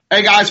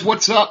Hey guys,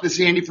 what's up? This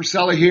is Andy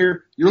Frisella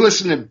here. You're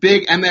listening to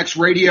Big MX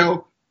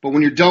Radio, but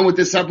when you're done with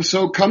this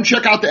episode, come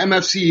check out the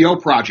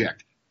MFCEO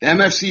project, the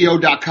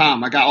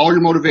MFCEO.com. I got all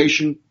your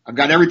motivation. I've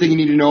got everything you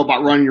need to know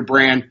about running your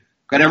brand.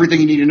 I've got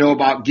everything you need to know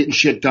about getting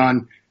shit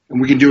done,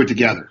 and we can do it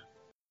together.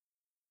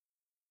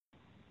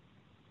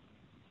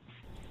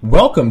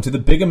 Welcome to the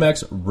Big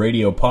MX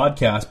Radio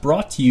podcast,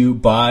 brought to you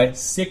by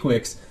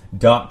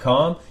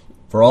Sickwix.com.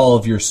 For all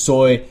of your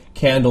soy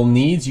candle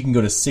needs, you can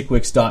go to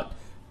Sickwix.com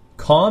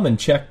and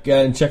check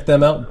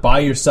them out. Buy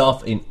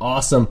yourself an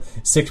awesome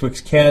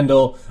Sickwix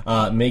candle.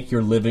 Make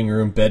your living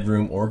room,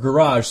 bedroom, or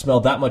garage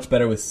smell that much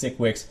better with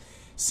Sickwix.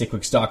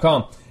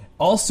 Sickwix.com.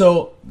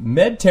 Also,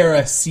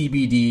 Medterra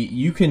CBD.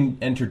 You can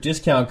enter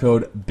discount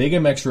code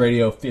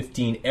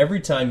BigMXRadio15 every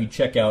time you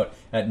check out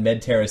at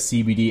Medterra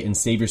CBD and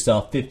save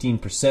yourself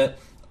 15%.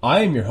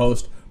 I am your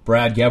host,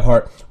 Brad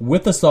Gebhart.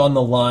 With us on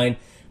the line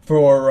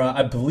for,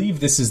 I believe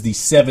this is the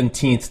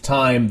 17th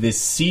time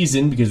this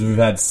season, because we've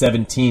had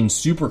 17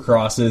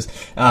 Supercrosses,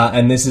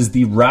 and this is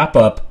the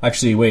wrap-up.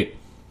 Actually, wait.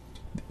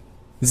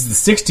 This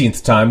is the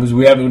 16th time, because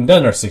we haven't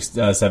done our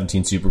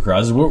 17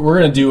 Supercrosses. We're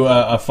going to do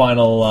a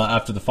final,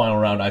 after the final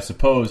round, I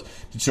suppose,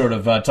 to sort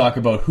of talk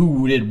about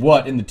who did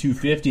what in the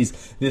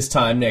 250s this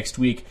time next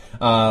week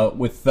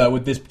with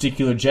this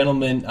particular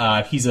gentleman.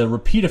 He's a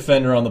repeat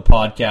offender on the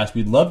podcast.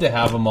 We'd love to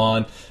have him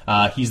on.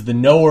 He's the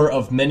knower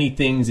of many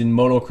things in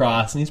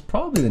motocross, and he's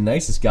probably the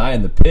nicest guy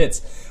in the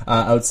pits,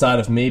 outside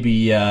of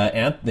maybe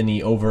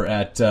Anthony over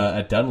at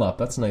Dunlop.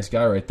 That's a nice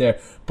guy right there.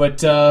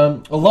 But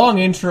a long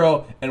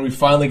intro, and we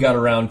finally got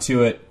around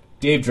to it.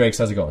 Dave Drakes,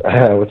 how's it going?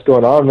 What's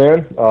going on,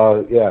 man?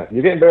 Yeah,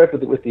 you're getting better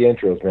with the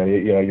intros, man.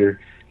 You're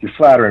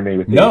flattering me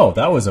with these. No,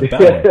 that was a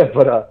bad one.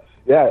 But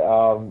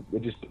we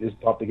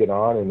just pumped to get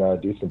on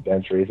and do some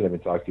bench racing. I've been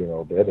talking to you in a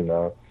little bit, and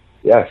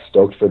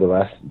stoked for the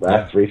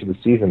last race of the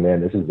season,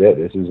 man. This is it.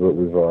 This is what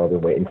we've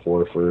been waiting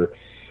for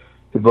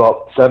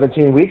about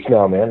 17 weeks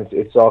now, man.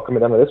 It's all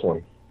coming down to this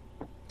one.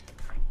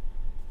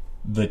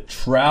 The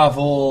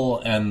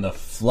travel and the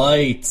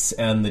flights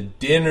and the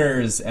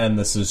dinners and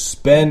the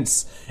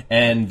suspense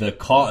and the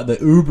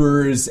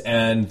Ubers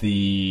and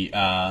the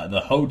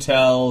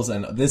hotels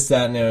and this,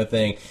 that, and the other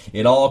thing,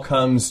 it all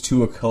comes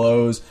to a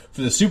close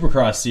for the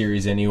Supercross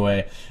series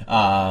anyway.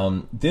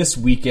 This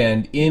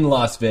weekend in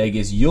Las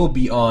Vegas, you'll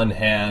be on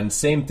hand.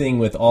 Same thing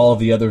with all of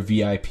the other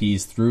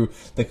VIPs through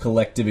the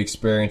collective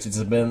experience.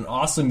 It's been an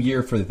awesome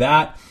year for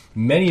that.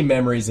 Many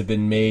memories have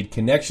been made,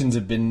 connections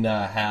have been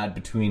had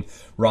between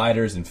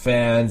riders and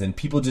fans, and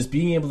people just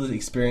being able to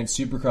experience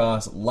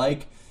Supercross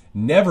like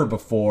never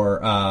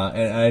before.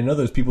 And I know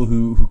there's people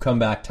who come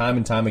back time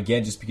and time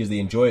again just because they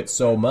enjoy it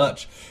so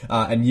much,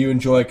 and you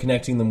enjoy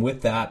connecting them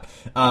with that.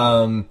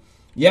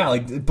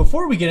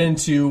 Before we get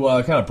into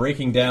kind of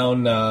breaking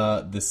down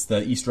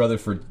the East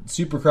Rutherford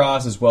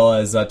Supercross, as well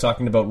as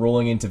talking about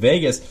rolling into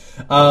Vegas,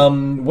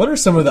 what are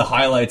some of the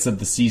highlights of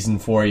the season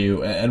for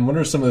you, and what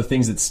are some of the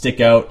things that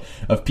stick out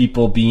of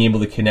people being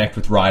able to connect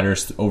with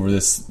riders over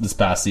this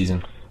past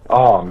season?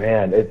 Oh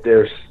man,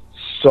 there's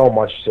so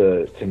much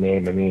to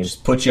name. I mean,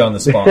 just put you on the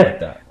spot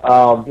like that.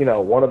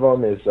 One of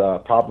them is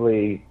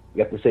probably,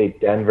 you have to say,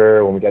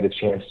 Denver, when we got a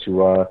chance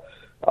to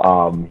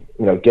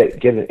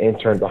get an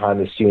intern behind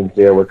the scenes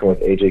there, working with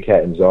AJ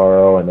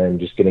Catanzaro, and then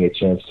just getting a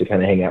chance to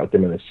kind of hang out with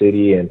them in the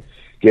city and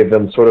give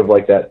them sort of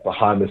like that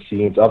behind the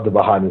scenes,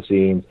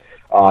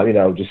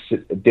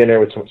 just dinner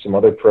with some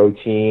other pro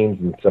teams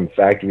and some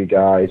factory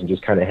guys, and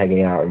just kind of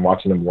hanging out and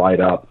watching them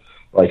light up.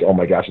 Like, oh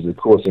my gosh, it's the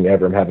coolest thing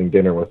ever. I'm having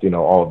dinner with,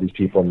 all of these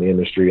people in the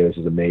industry, and this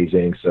is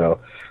amazing. So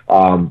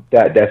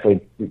that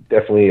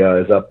definitely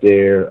is up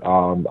there.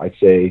 I'd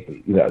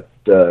say,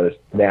 the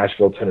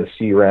Nashville,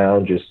 Tennessee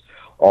round, just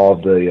all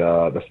of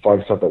the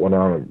fun stuff that went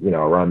on,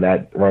 around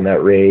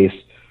that race.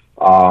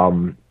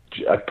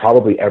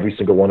 Probably every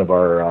single one of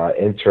our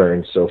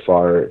interns so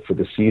far for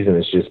the season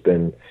has just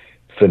been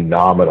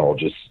phenomenal.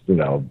 Just,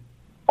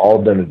 all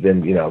of them have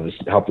been,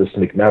 just helped us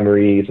make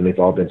memories, and they've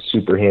all been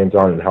super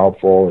hands-on and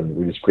helpful, and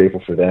we're just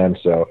grateful for them.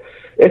 So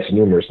it's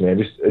numerous,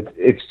 man.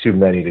 It's too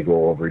many to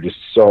go over. Just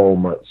so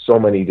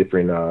many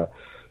different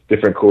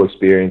cool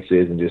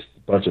experiences, and just a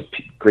bunch of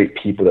great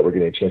people that we're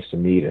getting a chance to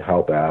meet and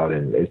help out,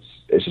 and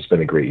it's just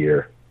been a great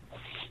year.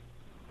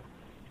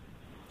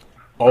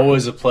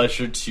 Always a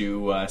pleasure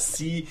to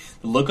see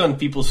the look on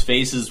people's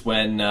faces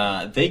when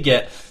they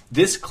get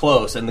this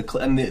close, and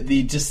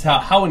the just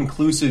how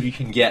inclusive you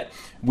can get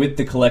with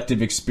the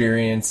collective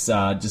experience,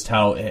 just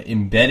how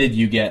embedded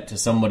you get to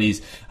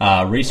somebody's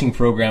racing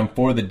program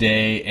for the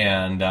day.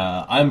 And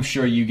I'm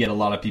sure you get a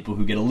lot of people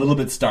who get a little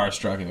bit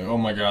starstruck and like, oh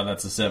my god,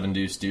 that's a 7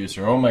 deuce,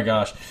 or oh my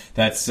gosh,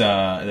 that's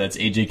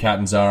AJ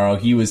Catanzaro.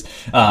 He was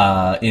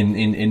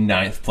in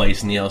ninth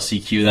place in the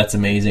LCQ. That's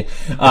amazing,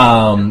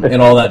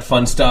 and all that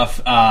fun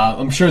stuff.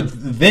 I'm sure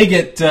they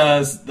get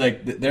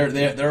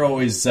they're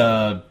always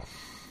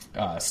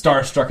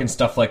starstruck and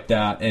stuff like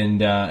that,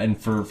 and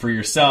for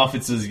yourself,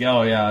 it says,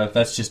 oh yeah,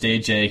 that's just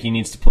AJ. He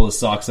needs to pull his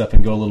socks up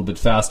and go a little bit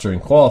faster in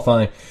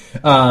qualifying.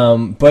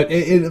 But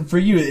for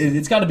you,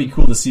 it's got to be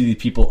cool to see these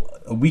people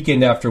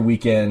weekend after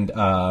weekend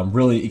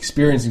really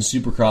experiencing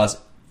Supercross.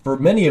 For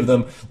many of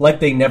them, like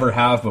they never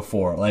have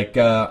before. Like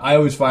I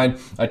always find,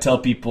 I tell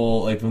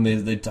people, like when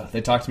they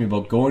talk to me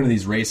about going to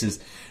these races,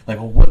 like,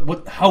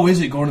 well, how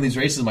is it going to these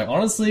races? I'm like,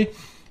 honestly,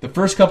 the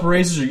first couple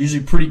races are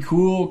usually pretty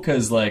cool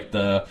because like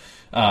the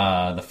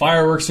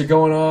fireworks are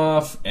going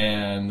off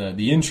and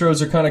the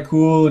intros are kind of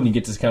cool and you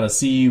get to kind of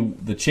see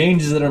the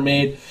changes that are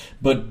made.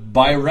 But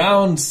by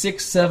round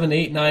 6, 7,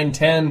 8, 9,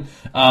 10,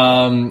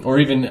 or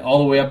even all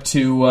the way up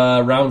to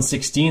round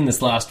 16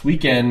 this last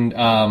weekend,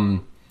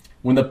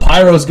 when the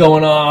pyro's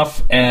going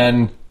off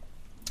and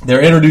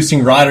they're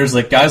introducing riders,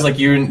 like guys like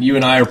you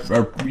and I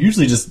are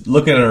usually just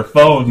looking at our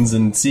phones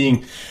and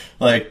seeing,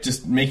 like,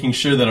 just making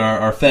sure that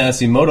our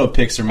fantasy moto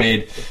picks are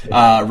made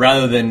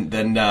rather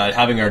than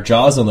having our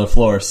jaws on the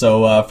floor.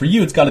 So for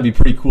you, it's got to be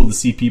pretty cool to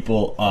see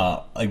people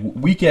like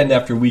weekend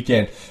after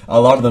weekend,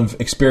 a lot of them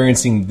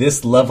experiencing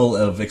this level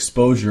of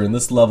exposure and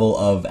this level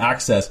of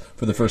access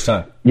for the first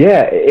time.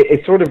 Yeah,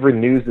 it sort of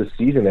renews the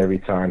season every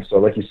time. So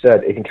like you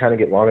said, it can kind of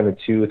get long in the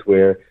tooth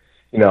where,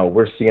 you know,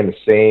 we're seeing the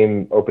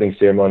same opening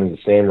ceremonies,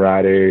 the same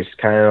riders,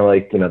 kind of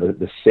like, you know,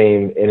 the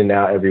same in and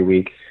out every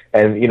week.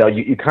 And, you know,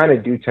 you kind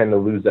of do tend to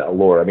lose that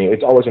allure. I mean,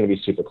 it's always going to be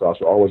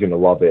Supercross. We're always going to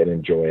love it and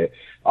enjoy it.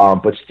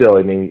 But still,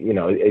 I mean, you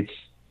know, it's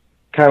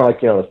kind of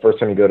like, you know, the first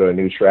time you go to a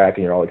new track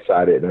and you're all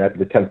excited. And after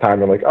the 10th time,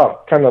 you're like,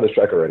 oh, kind of another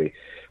track already.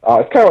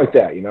 It's kind of like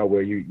that, you know,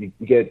 where you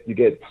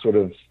get sort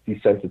of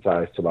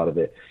desensitized to a lot of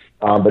it.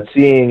 But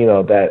seeing, you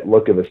know, that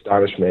look of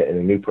astonishment in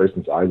a new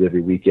person's eyes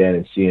every weekend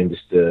and seeing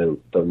just the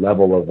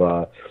level of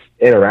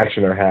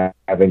interaction they're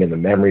having and the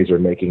memories they're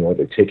making, what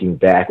they're taking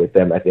back with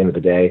them at the end of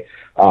the day,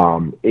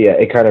 yeah,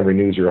 it kind of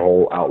renews your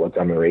whole outlook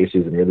on the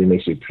races and really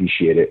makes you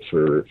appreciate it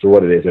for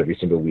what it is every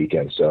single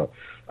weekend. So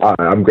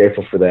I'm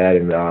grateful for that,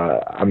 and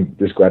I'm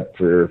just glad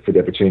for the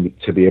opportunity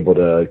to be able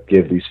to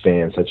give these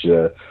fans such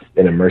an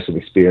immersive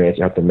experience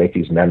and have to make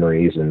these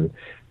memories. And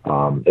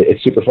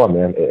it's super fun,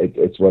 man.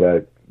 It's what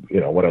I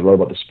love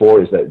about the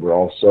sport is that we're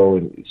all so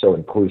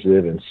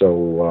inclusive and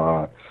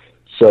so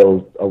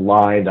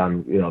aligned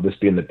on, you know, this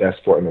being the best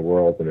sport in the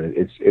world, and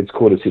it's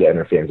cool to see that in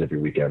our fans every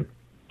weekend.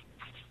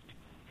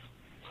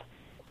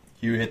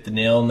 You hit the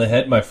nail on the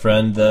head, my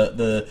friend.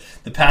 The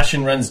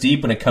passion runs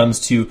deep when it comes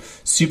to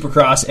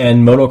Supercross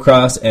and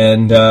motocross.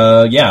 And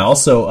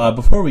also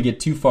before we get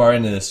too far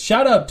into this,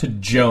 shout out to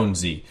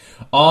Jonesy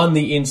on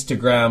the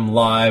Instagram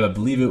live. I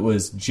believe it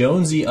was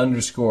Jonesy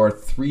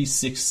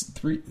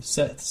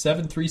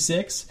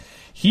 _36736.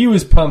 He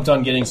was pumped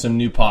on getting some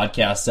new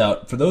podcasts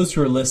out. For those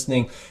who are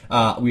listening,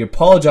 we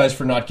apologize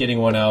for not getting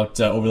one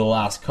out over the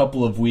last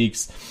couple of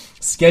weeks.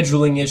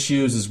 Scheduling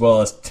issues as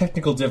well as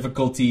technical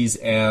difficulties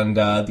and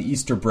the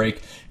Easter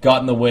break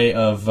got in the way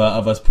of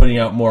us putting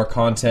out more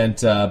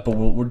content, but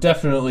we're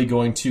definitely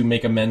going to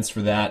make amends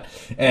for that.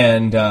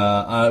 And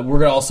we're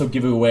going to also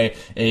give away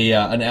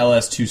an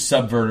LS2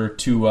 subverter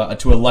to a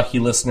lucky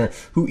listener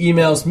who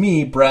emails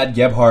me, Brad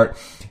Gebhart,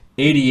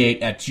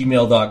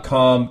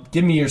 88@gmail.com.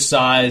 Give me your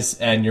size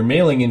and your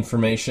mailing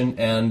information,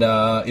 and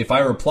if I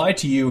reply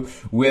to you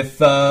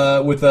with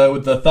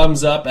a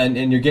thumbs up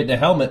and you're getting a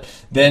helmet,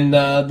 then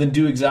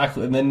do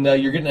exactly, and then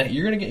you're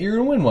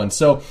gonna win one.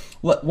 So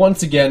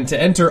once again, to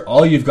enter,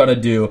 all you've got to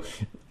do,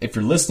 if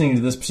you're listening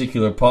to this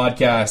particular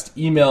podcast,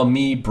 email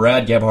me,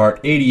 Brad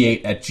Gebhart,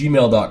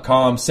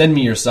 88@gmail.com. Send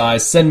me your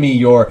size, send me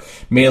your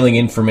mailing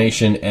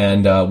information,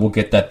 and we'll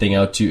get that thing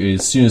out to you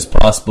as soon as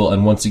possible.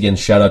 And once again,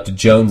 shout out to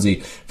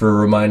Jonesy for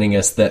reminding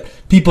us that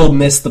people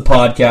miss the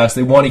podcast.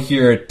 They want to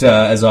hear it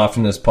as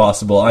often as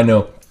possible. I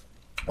know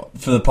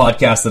for the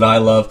podcast that I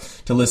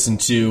love to listen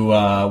to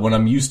when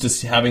I'm used to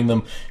having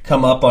them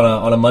come up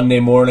on a Monday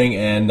morning,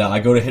 and I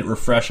go to hit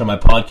refresh on my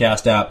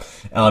podcast app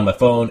on my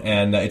phone,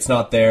 and it's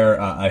not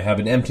there. I have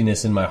an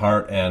emptiness in my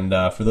heart, and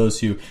for those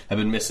who have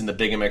been missing the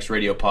Big MX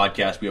Radio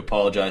podcast, we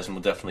apologize, and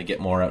we'll definitely get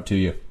more out to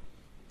you.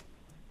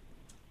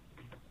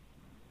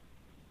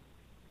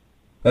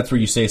 That's where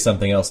you say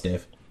something else,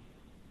 Dave.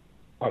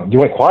 You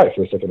went quiet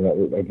for a second.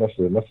 I must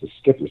have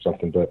skipped or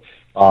something, but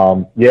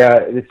yeah,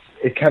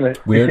 it kind of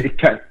weird.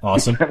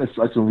 Awesome. It kind of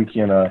sucks when we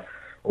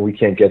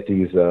can't get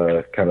these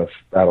kind of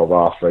rattled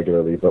off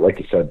regularly. But like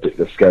you said,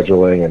 the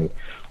scheduling and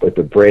with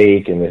the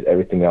break and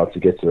everything else,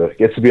 it gets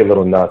to be a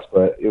little nuts.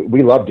 But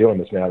we love doing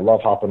this, man. I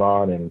love hopping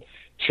on and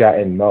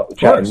chatting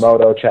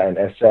moto, chatting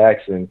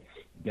SX and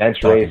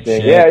bench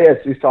racing. Shit. Yeah.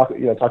 So he's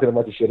talking a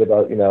bunch of shit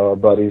about, you know, our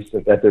buddies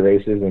at the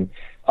races, and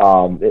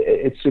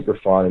it's super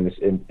fun,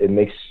 and it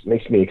makes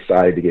me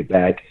excited to get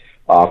back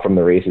from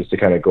the races to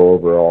kind of go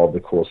over all the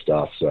cool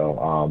stuff.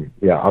 So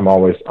yeah, I'm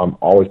always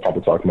pumped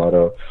to talk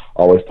moto,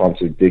 always pumped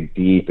to dig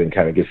deep and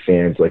kind of give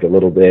fans like a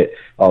little bit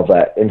of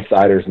that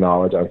insider's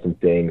knowledge on some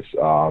things.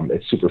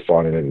 It's super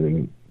fun,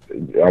 and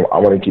I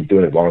want to keep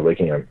doing it as long as I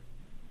can.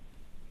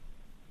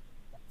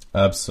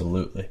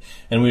 Absolutely.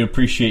 And we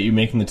appreciate you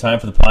making the time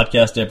for the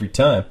podcast every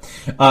time.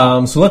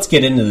 So let's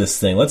get into this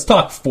thing. Let's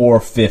talk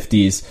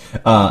 450s,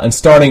 and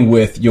starting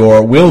with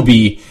your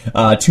will-be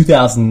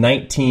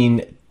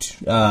 2019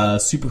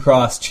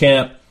 Supercross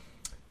champ,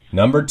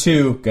 number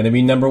 2, going to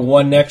be number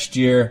 1 next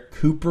year.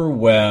 Cooper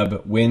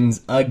Webb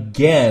wins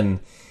again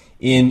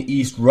in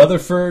East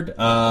Rutherford.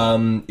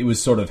 It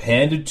was sort of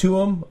handed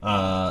to him.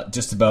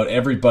 Just about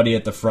everybody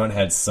at the front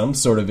had some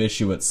sort of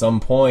issue at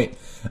some point,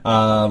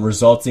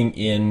 resulting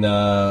in,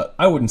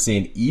 I wouldn't say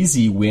an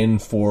easy win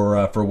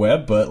for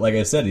Webb, but like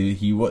I said,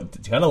 he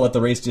kind of let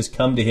the race just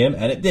come to him,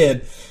 and it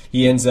did.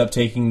 He ends up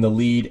taking the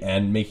lead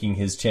and making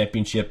his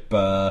championship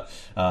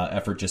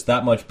effort just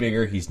that much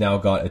bigger. He's now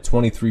got a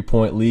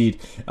 23-point lead.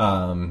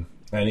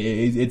 And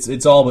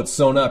it's all but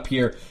sewn up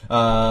here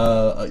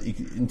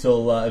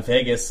until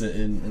Vegas,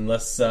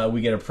 unless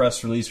we get a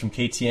press release from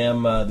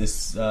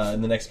KTM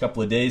in the next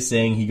couple of days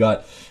saying he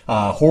got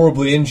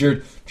horribly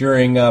injured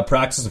during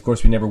practice. Of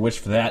course, we never wish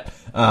for that,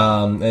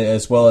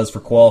 as well as for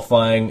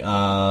qualifying,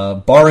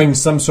 barring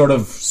some sort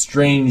of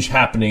strange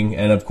happening.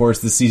 And of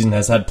course, this season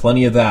has had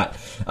plenty of that.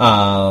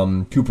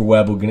 Cooper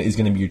Webb is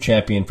going to be your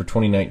champion for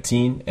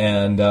 2019,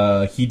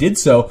 and he did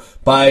so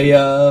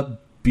by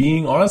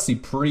being honestly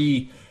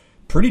pretty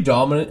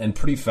dominant and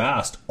pretty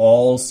fast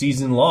all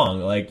season long.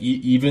 Like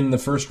even the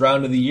first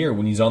round of the year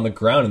when he's on the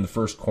ground in the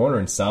first corner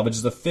and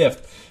salvages the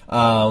 5th.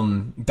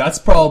 That's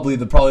probably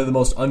the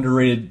most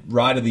underrated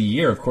ride of the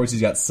year. Of course,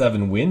 he's got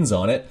 7 wins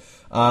on it.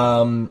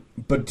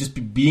 But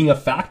just being a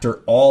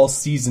factor all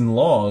season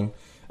long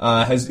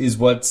is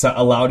what's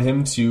allowed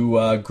him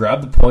to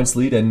grab the points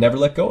lead and never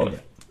let go of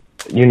it.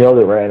 You nailed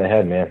it right in the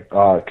head, man.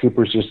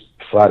 Cooper's just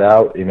flat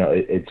out,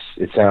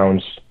 it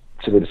sounds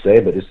silly to say,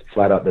 but just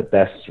flat out the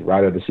best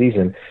rider of the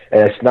season.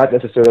 And it's not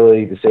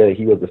necessarily to say that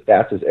he was the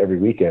fastest every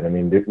weekend. I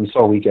mean, we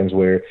saw weekends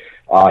where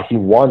he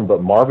won,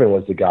 but Marvin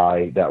was the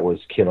guy that was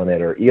killing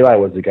it, or Eli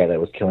was the guy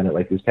that was killing it,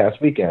 like this past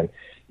weekend,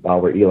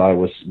 where Eli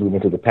was moving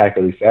through the pack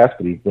really fast,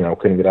 but he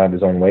couldn't get out of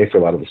his own way for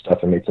a lot of the stuff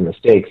and made some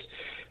mistakes.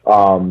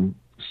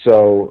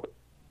 So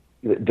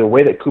the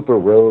way that Cooper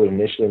rode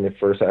initially in the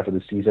first half of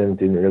the season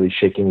didn't really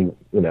shake any,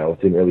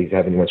 didn't really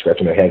have anyone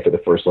scratching their head for the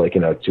first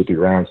 2-3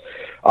 rounds.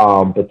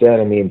 But then,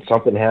 I mean,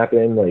 something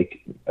happened,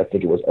 I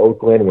think it was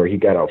Oakland, where he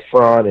got out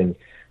front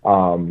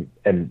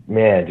and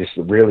man, just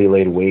really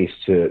laid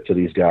waste to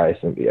these guys.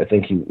 And I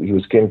think he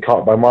was getting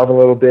caught by Marvin a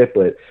little bit,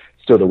 but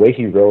still the way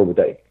he rode with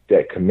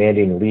that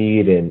commanding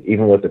lead, and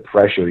even with the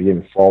pressure, he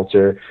didn't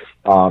falter.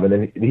 And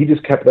then he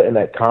just kept letting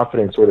that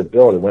confidence sort of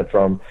build. It went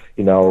from,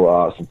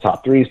 some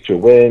top 3s to a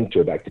win,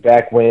 to a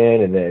back-to-back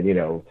win, and then,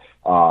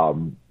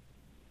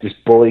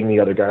 just bullying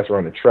the other guys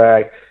around the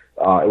track.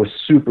 It was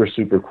super,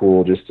 super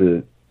cool just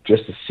to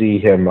see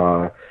him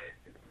kind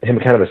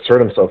of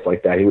assert himself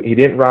like that. He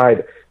didn't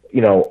ride,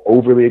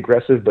 overly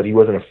aggressive, but he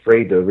wasn't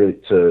afraid to really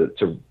to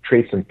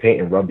trade some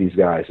paint and rub these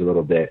guys a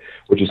little bit,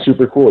 which is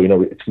super cool.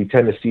 We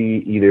tend to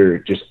see either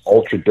just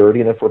ultra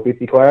dirty in the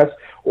 450 class,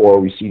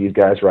 or we see these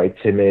guys ride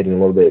timid and a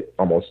little bit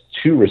almost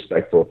too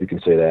respectful, if you can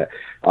say that.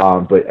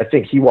 But I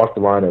think he walked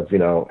the line of,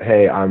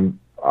 hey, I'm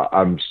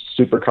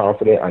super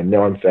confident. I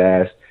know I'm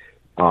fast.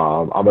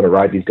 I'm going to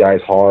ride these guys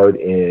hard,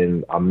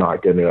 and I'm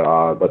not going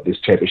to let this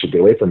championship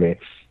get away from me.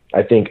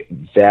 I think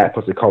that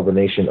plus a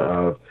combination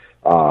of,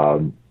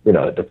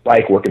 the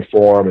bike working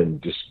for him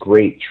and just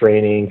great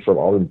training from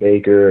Alden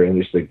Baker and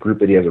just the group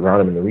that he has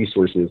around him and the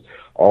resources,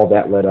 all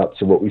that led up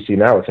to what we see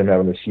now with him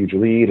having this huge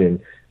lead and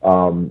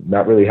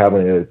not really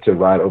having to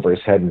ride over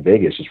his head in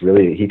Vegas. Just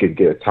really, he could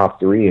get a top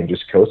 3 and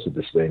just coast with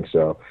this thing.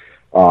 So,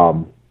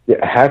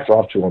 hats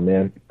off to him,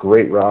 man.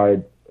 Great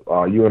ride.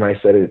 You and I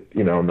said it,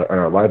 on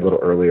our live a little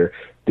earlier.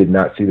 Did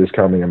not see this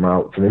coming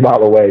from a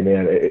mile away,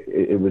 man.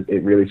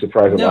 It really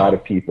surprised a lot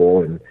of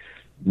people, and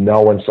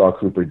no one saw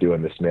Cooper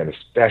doing this, man.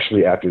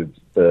 Especially after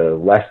the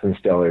less than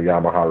stellar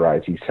Yamaha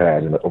rides he's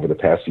had over the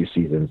past few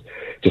seasons.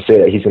 To say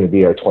that he's going to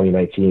be our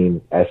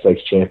 2019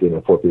 SX champion in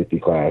the 450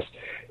 class,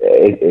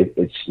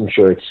 I'm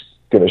sure it's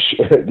going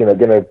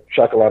to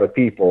shock a lot of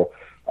people.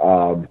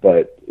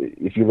 But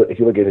if you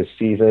look at his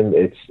season,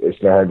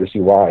 it's not hard to see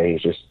why.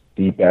 He's just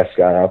the best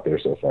guy out there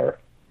so far.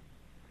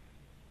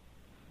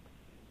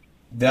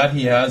 That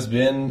he has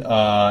been.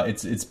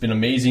 It's been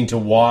amazing to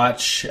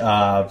watch.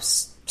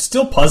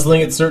 Still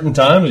puzzling at certain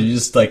times. You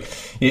just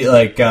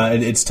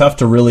it's tough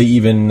to really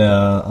even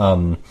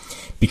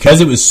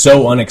because it was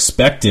so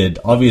unexpected.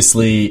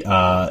 Obviously,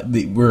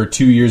 we're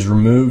 2 years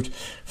removed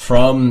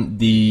from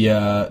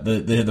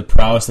the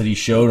prowess that he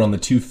showed on the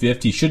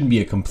 250. Shouldn't be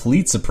a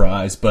complete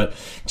surprise, but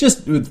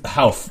just with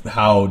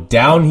how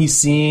down he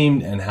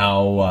seemed and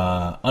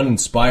how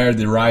uninspired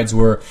the rides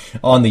were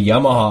on the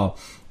Yamaha,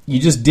 you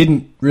just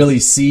didn't really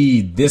see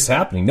this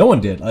happening. No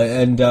one did.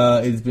 And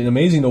it's been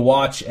amazing to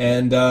watch.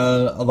 And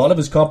a lot of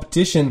his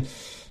competition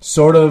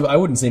sort of, I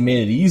wouldn't say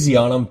made it easy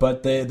on him,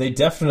 but they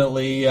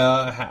definitely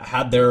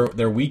had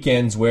their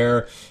weekends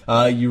where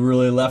you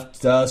really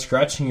left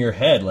scratching your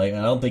head. I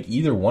don't think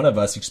either one of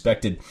us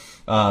expected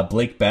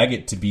Blake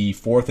Baggett to be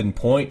fourth in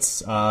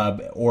points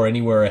or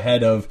anywhere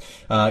ahead of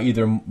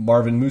either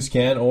Marvin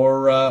Musquin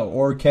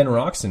or Ken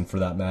Roczen for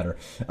that matter.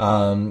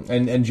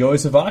 And Joey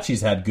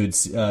Savacci's had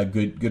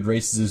good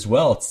races as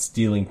well,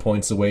 stealing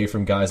points away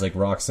from guys like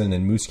Roczen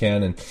and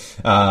Musquin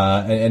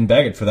and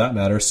Baggett for that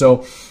matter.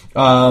 So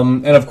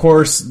and of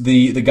course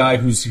the guy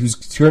who's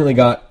currently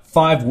got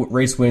 5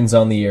 race wins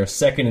on the year,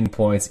 second in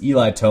points,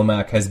 Eli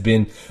Tomac, has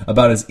been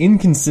about as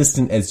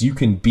inconsistent as you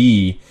can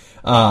be,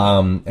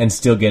 and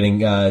still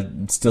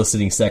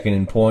sitting second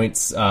in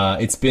points.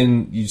 It's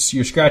been,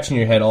 you're scratching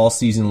your head all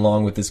season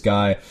long with this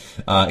guy,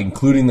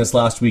 including this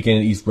last weekend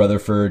at East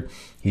Rutherford.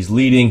 He's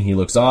leading. He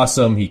looks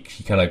awesome. He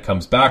kind of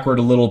comes backward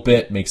a little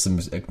bit,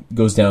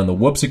 goes down the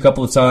whoops a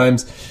couple of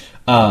times.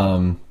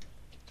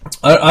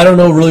 I don't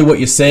know really what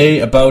you say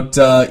about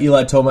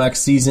Eli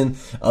Tomac's season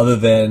other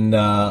than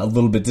a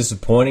little bit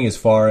disappointing as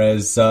far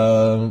as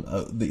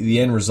the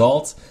end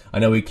result. I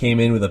know he came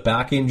in with a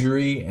back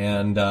injury,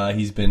 and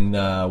he's been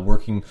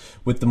working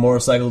with the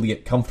motorcycle to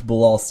get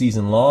comfortable all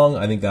season long.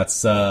 I think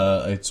that's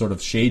it sort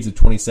of shades of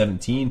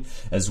 2017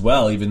 as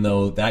well, even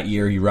though that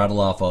year he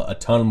rattled off a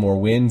ton more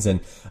wins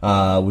and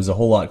was a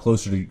whole lot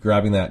closer to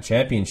grabbing that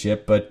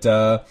championship. But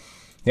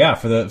yeah,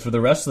 for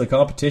the rest of the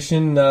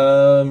competition,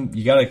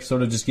 you got to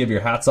sort of just give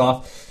your hats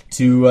off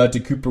to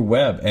Cooper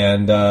Webb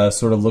and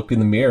sort of look in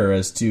the mirror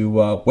as to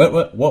what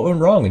went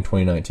wrong in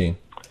 2019.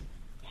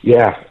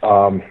 Yeah,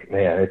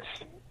 man,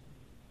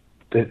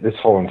 this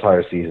whole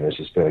entire season has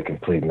just been a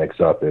complete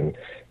mix-up, and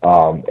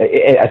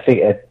I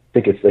think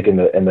it's like in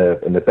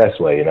the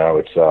best way, you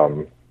know.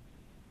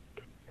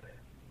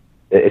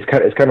 It's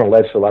kind of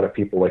led to a lot of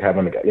people like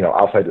having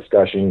outside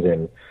discussions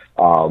and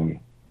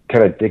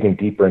kind of digging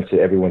deeper into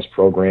everyone's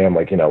program,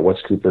 like,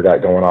 what's Cooper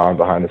got going on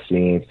behind the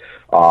scenes,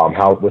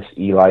 what's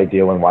Eli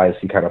doing, why is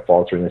he kind of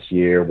faltering this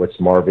year, what's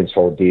Marvin's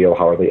whole deal,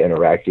 how are they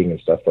interacting and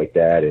stuff like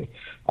that. And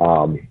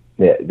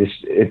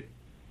it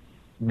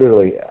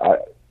literally,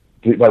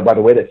 by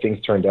the way that things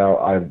turned out,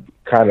 I'm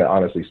kind of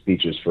honestly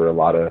speechless for a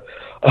lot of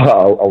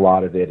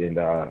it, and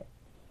I'm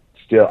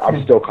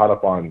still caught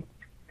up on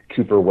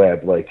Cooper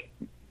Webb, like,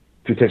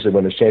 potentially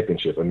win this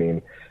championship. I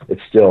mean,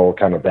 it's still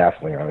kind of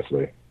baffling,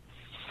 honestly.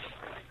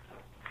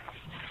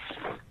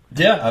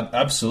 Yeah,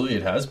 absolutely,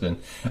 it has been.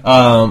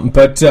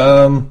 But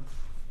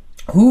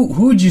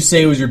who would you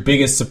say was your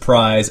biggest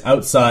surprise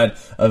outside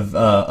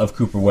of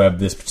Cooper Webb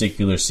this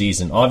particular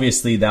season?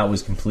 Obviously, that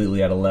was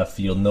completely out of left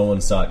field. No one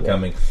saw it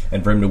coming,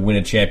 and for him to win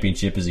a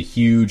championship is a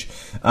huge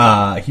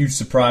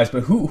surprise.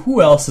 But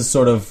who else is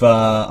sort of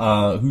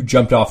who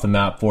jumped off the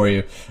map for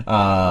you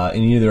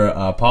in either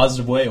a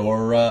positive way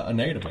or a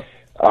negative way?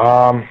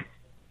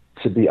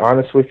 To be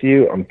honest with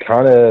you, I'm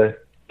kind of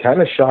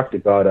shocked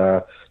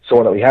about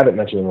someone that we haven't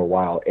mentioned in a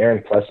while,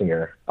 Aaron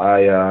Plessinger.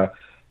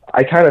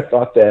 I kind of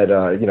thought that,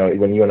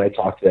 when you and I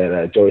talked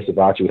that Joey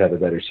Savacci would have a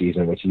better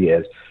season, which he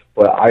is.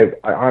 But I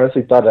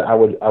honestly thought that I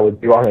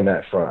would be wrong on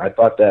that front. I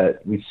thought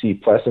that we'd see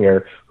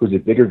Plessinger, who's a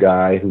bigger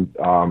guy, who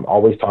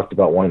always talked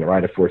about wanting to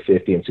ride a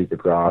 450 in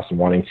Supercross and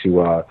wanting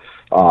to,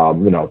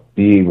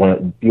 be one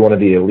of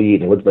the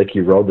elite. And it looked like he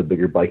rode the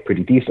bigger bike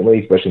pretty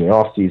decently, especially in the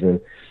off season.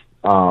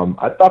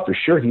 I thought for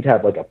sure he'd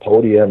have like a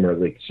podium or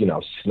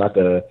snuck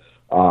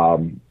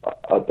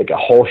like a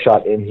whole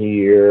shot in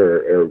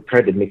here, or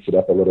tried to mix it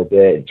up a little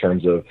bit in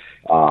terms of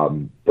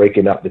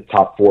breaking up the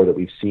top 4 that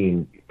we've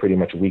seen pretty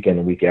much week in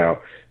and week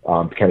out,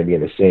 kind of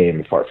being the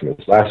same apart from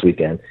this last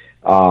weekend.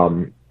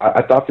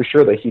 I thought for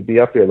sure that he'd be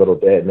up there a little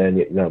bit, and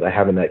then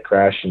having that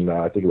crash in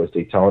I think it was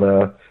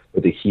Daytona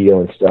with the heel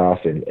and stuff,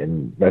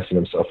 and messing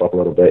himself up a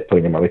little bit,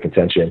 putting him out of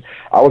contention.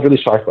 I was really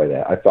shocked by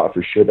that. I thought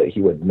for sure that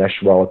he would mesh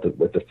well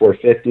with the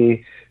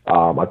 450.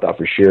 I thought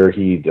for sure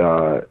he'd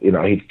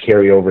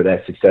carry over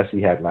that success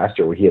he had last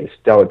year, where he had a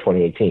stellar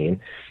 2018.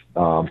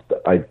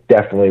 I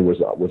definitely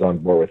was on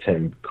board with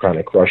him kind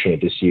of crushing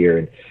it this year.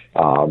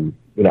 And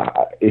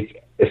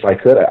if I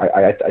could,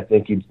 I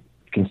think you'd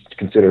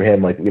consider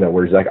him like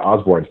where Zach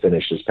Osborne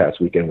finished this past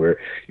weekend, where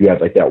you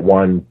have like that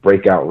one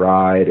breakout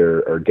ride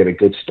or get a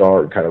good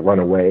start and kind of run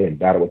away and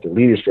battle with the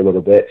leaders for a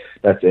little bit.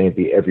 Not saying it'd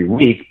be every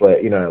week,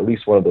 but at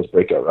least one of those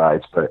breakout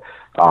rides. But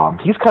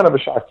he's kind of a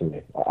shock to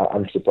me.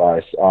 I'm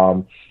surprised.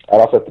 I'd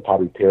also have to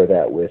probably pair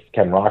that with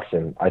Ken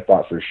Roczen. I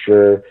thought for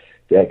sure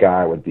that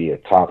guy would be a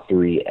top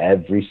 3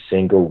 every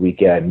single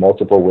weekend,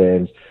 multiple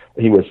wins.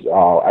 He was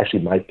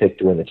actually my pick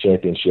to win the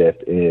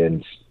championship,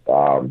 and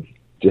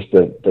just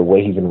the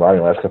way he's been riding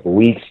the last couple of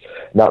weeks.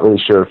 Not really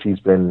sure if he's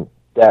been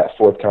that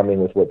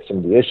forthcoming with what some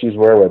of the issues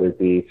were, whether it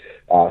be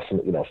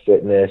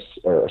fitness,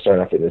 or sorry,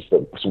 not fitness,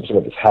 but some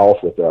of his health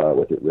with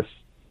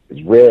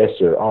his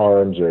wrists or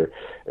arms or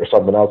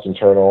something else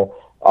internal,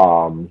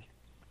 or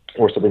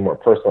something more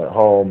personal at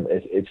home.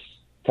 It's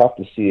tough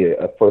to see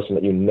a person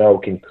that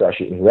can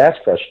crush it, and who has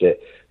crushed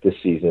it this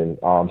season,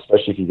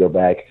 especially if you go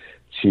back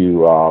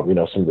to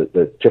some of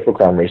the Triple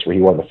Crown race where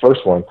he won the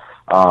first one.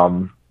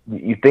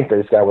 You think that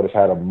this guy would have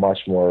had a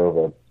much more of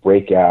a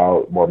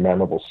breakout, more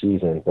memorable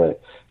season,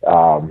 but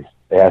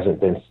it hasn't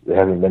been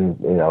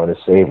in a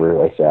savor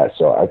like that.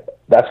 So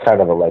that's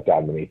kind of a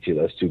letdown to me too.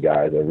 Those two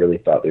guys, I really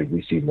thought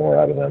we see more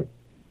out of them.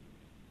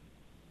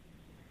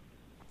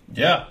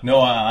 Yeah, no,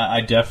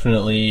 I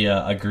definitely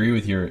agree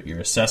with your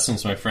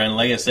assessments, my friend.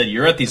 Like I said,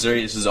 you're at these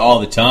races all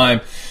the time,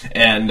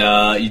 and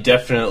you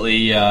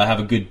definitely have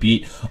a good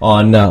beat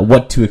on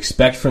what to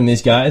expect from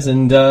these guys.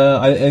 And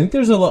I think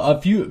there's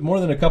a few, more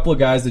than a couple of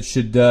guys that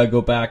should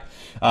come back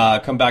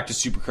to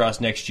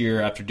Supercross next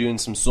year after doing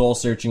some soul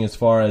searching as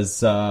far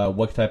as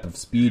what type of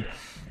speed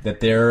that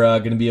they're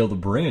going to be able to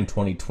bring in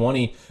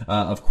 2020.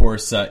 Of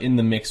course, in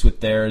the mix with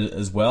there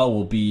as well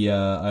will be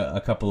a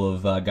couple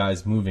of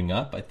guys moving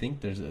up. I think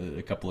there's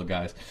a couple of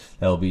guys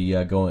that will be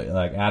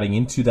adding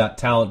into that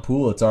talent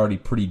pool. It's already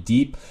pretty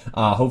deep.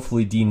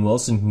 Hopefully Dean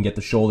Wilson can get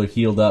the shoulder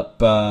healed up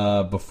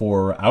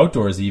before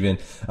outdoors even.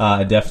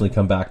 Definitely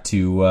come back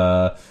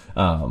to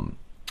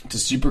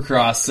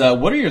Supercross.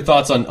 What are your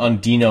thoughts on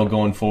Dino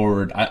going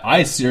forward?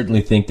 I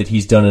certainly think that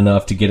he's done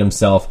enough to get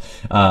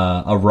himself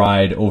a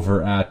ride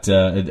over at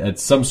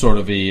some sort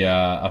of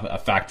a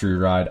factory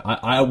ride.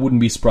 I wouldn't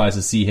be surprised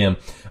to see him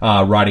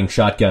riding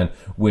shotgun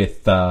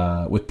with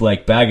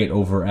Blake Baggett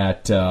over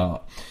at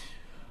RM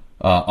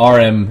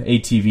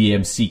ATV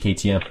MC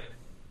KTM.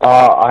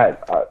 I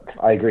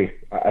agree.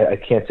 I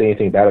can't say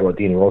anything bad about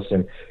Dean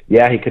Wilson.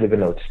 Yeah, he could have been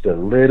just a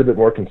little bit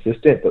more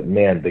consistent, but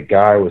man, the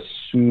guy was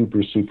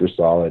super, super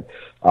solid.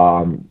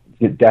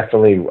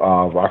 Definitely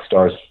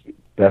Rockstar's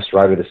best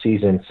rider of the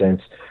season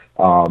since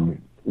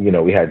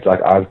we had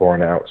Zach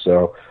Osborne out.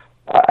 So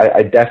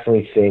I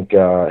definitely think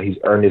he's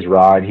earned his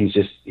ride.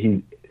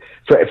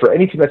 For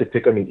any team that to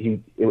pick him,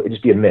 it would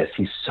just be a miss.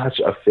 He's such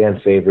a fan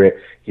favorite.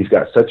 He's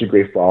got such a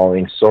great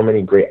following, so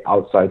many great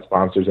outside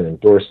sponsors and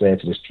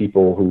endorsements, and just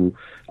people who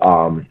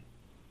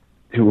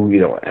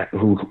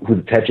the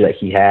attention that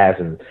he has,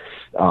 and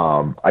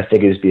I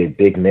think it'd just be a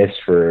big miss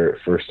for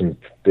some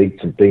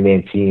big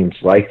name teams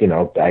like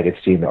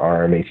Baggett's team, the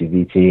RM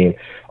ATV team,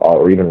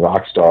 or even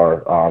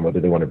Rockstar,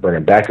 whether they want to bring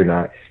him back or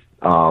not.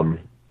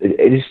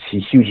 It is a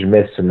huge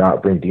miss to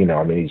not bring Dino.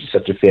 I mean, he's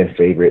such a fan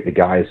favorite. The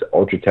guy is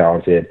ultra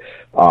talented.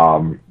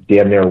 Damn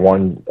near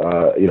won,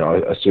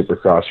 a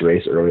Supercross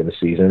race early in the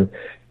season.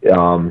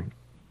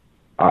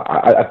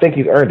 I think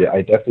he's earned it.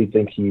 I definitely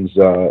think he's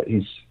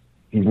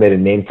made a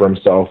name for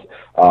himself.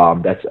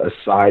 That's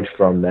aside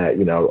from that,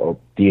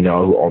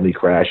 Dino who only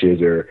crashes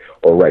or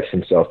wrecks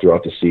himself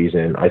throughout the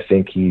season. I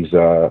think he's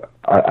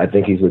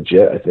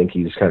legit. I think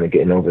he's kind of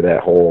getting over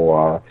that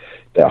whole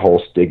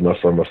stigma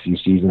from a few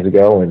seasons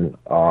ago, and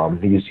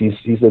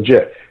he's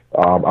legit.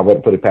 I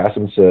wouldn't put it past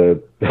him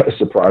to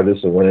surprise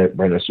us and win a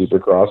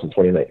Supercross in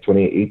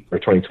 2028 or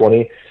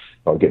 2020.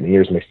 I'm getting the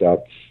years mixed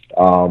up.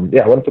 I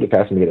wouldn't put it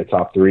past him to get a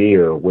top three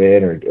or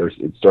win or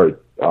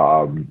start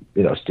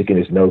sticking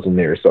his nose in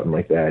there or something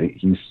like that.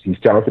 He's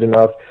talented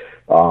enough.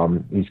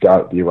 He's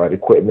got the right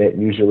equipment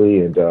usually,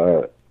 and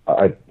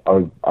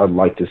I'd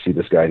like to see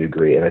this guy do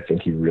great, and I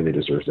think he really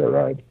deserves that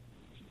ride.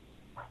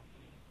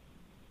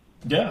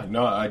 Yeah,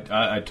 no,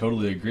 I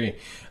totally agree.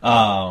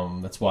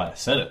 That's why I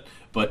said it.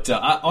 But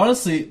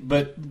honestly,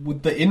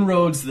 with the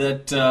inroads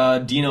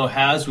that Dino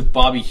has with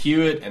Bobby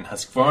Hewitt and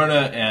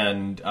Husqvarna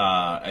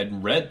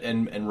and Red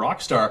and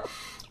Rockstar,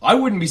 I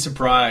wouldn't be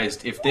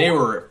surprised if they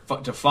were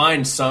to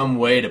find some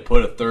way to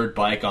put a third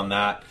bike on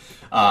that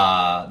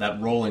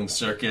rolling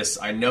circus.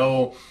 I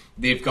know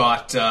they've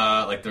got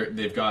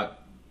they've got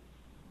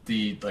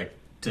the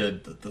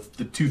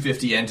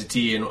 250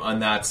 entity and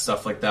on that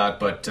stuff like that,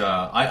 but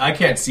I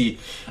can't see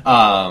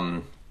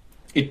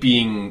it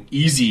being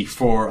easy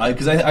for,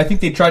 because I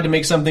think they tried to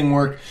make something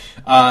work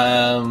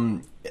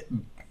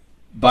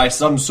by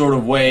some sort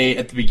of way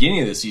at the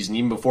beginning of the season,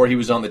 even before he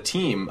was on the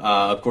team.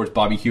 Of course,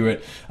 Bobby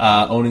Hewitt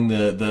owning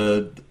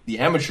the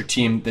amateur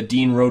team that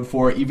Dean rode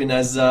for, even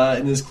as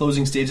in his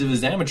closing stage of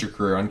his amateur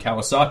career on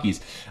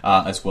Kawasaki's,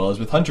 as well as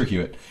with Hunter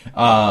Hewitt,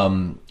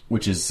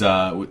 which is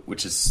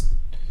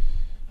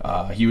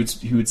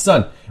Hewitt's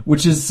son,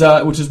 which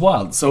is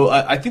wild. So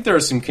I think there are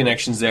some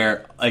connections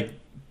there.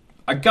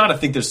 I gotta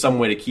think there's some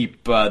way to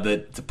keep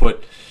to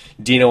put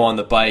Dino on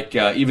the bike,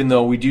 even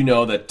though we do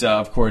know that,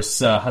 of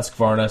course,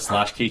 Husqvarna /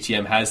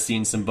 KTM has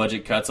seen some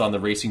budget cuts on the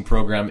racing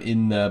program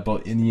in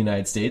the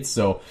United States.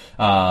 So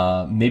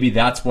maybe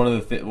that's one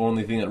of the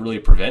only thing that really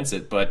prevents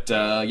it. But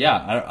I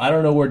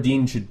don't know where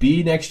Dean should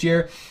be next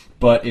year.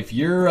 But if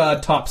you're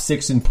top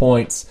 6 in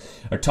points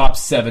or top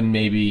 7,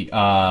 maybe,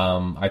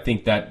 I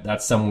think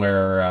that's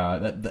somewhere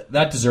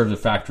that deserves a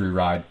factory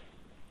ride.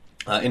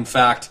 In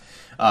fact,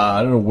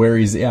 I don't know where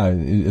he's. Yeah,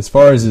 as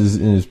far as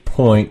his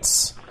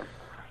points,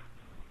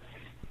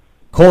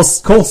 Cole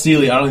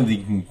Seeley, I don't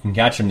think you can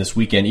catch him this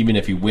weekend, even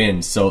if he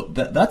wins. So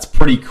that's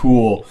pretty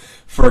cool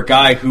for a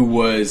guy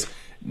who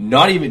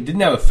didn't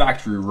have a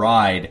factory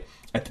ride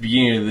at the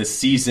beginning of this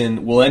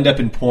season. Will end up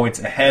in points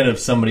ahead of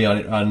somebody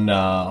on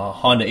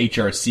Honda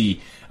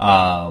HRC.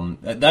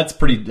 That's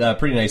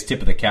pretty nice tip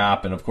of the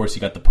cap, and of course he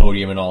got the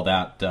podium and all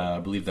that. I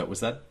believe that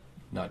was that.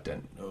 Not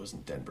Denver. No, it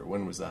wasn't Denver.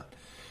 When was that?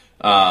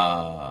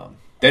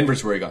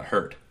 Denver's where he got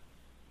hurt.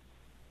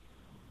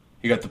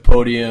 He got the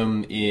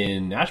podium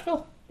in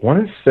Nashville? I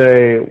want to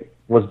say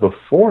was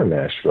before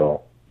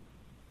Nashville,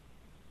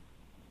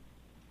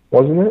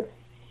 wasn't it?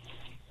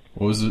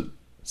 What was it?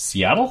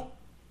 Seattle?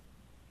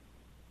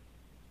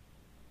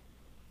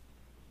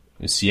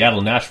 It was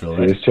Seattle, Nashville,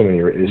 right? There's too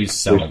many. We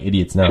sound like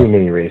idiots now. Too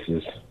many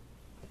races.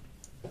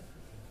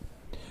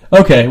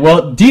 Okay,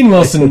 well, Dean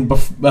Wilson,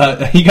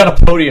 he got a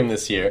podium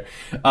this year,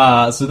 so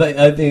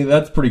I think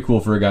that's pretty cool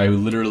for a guy who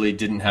literally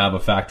didn't have a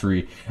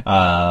factory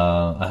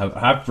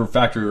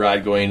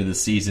ride going into the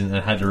season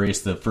and had to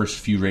race the first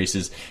few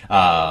races,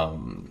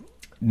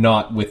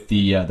 not with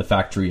the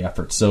factory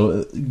effort.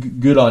 So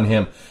good on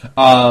him.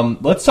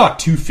 Let's talk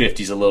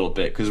 250s a little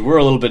bit, because we're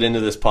a little bit into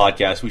this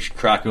podcast. We should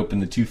crack open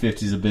the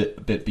 250s a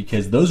bit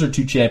because those are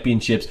two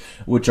championships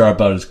which are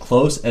about as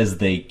close as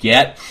they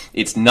get.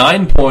 It's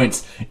 9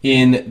 points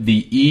in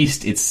the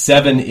East. It's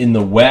 7 in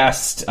the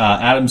West.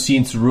 Adam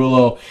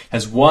Cianciarulo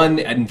has won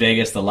in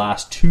Vegas the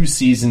last 2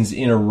 seasons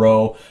in a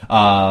row.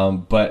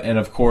 And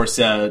of course,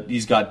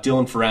 he's got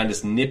Dylan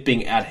Ferrandis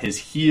nipping at his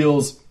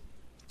heels.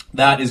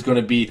 That is going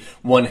to be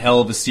one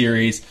hell of a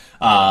series.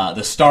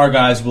 The star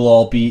guys will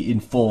all be in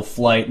full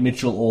flight.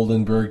 Mitchell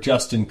Oldenburg,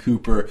 Justin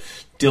Cooper,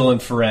 Dylan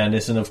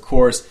Ferrandis, and of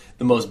course,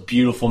 the most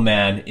beautiful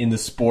man in the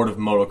sport of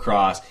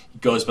motocross. He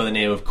goes by the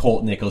name of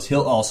Colt Nichols.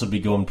 He'll also be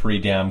going pretty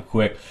damn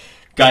quick.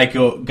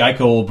 Geico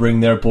will bring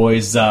their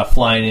boys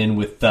flying in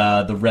with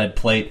the red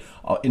plate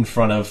in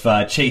front of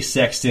Chase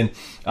Sexton.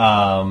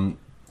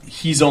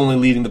 He's only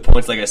leading the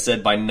points, like I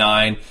said, by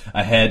 9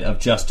 ahead of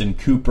Justin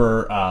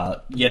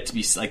Cooper. Yet to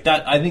be like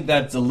that. I think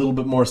that's a little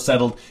bit more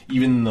settled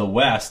even in the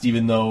West,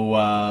 even though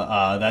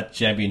that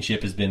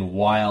championship has been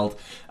wild.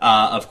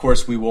 Of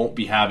course, we won't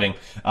be having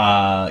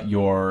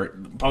your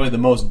probably the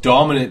most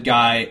dominant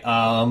guy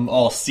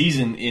all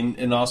season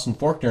in Austin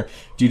Faulkner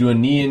due to a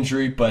knee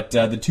injury, but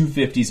the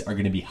 250s are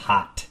going to be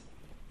hot.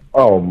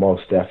 Oh,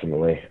 most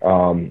definitely.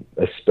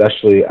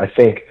 Especially, I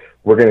think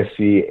we're going to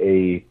see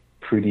a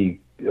pretty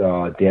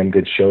damn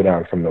good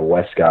showdown from the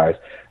West guys.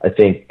 I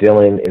think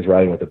Dylan is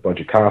riding with a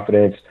bunch of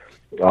confidence,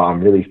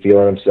 really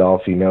feeling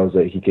himself. He knows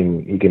that he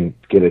can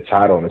get a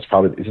title, and this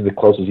is the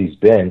closest he's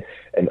been,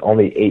 and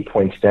only 8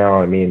 points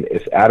down. I mean,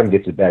 if Adam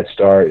gets a bad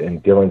start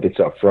and Dylan gets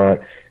up front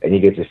and he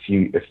gets a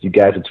few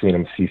guys between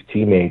him, a few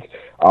teammates,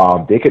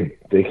 they could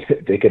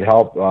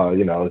help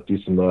do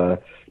some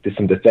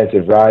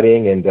defensive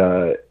riding and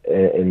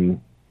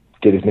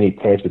get as many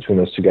points between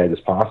those two guys as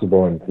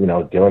possible, and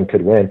Dylan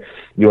could win.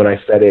 You and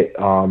I said it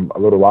a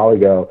little while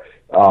ago.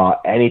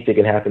 Anything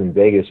can happen in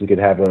Vegas. We could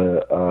have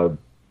a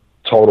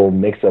total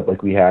mix-up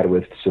like we had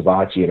with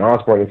Savatgy and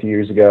Osborne a few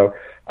years ago.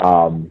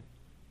 I'm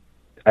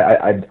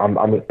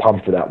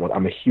pumped for that one.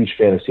 I'm a huge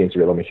fan of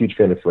Cianciarulo. I'm a huge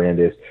fan of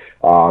Ferrandis.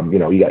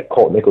 You got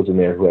Colt Nichols in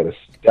there, who had a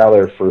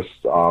stellar first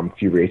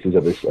few races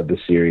of this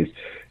series.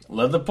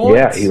 Love the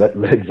points. Yeah,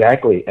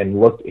 exactly,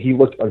 and he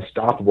looked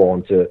unstoppable,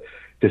 and to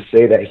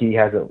say that he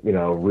hasn't,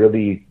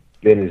 really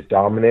been as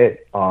dominant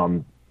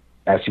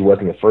as he was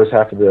in the first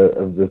half of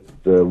the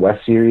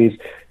West Series,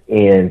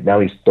 and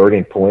now he's third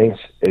in points.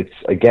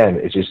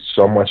 It's just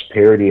so much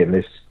parity in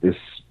this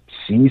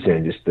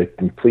season, just the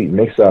complete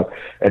mix-up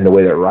and the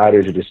way that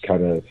riders are just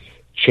kind of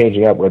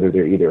changing up, whether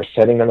they're either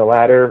ascending on the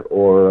ladder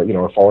or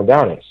falling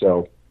down it.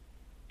 So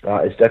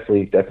it's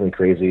definitely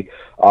crazy.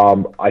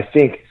 I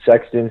think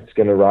Sexton's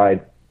going to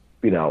ride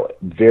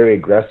very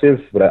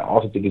aggressive, but I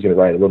also think he's going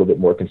to ride a little bit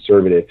more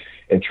conservative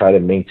and try to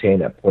maintain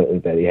that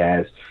point that he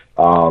has.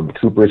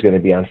 Cooper's going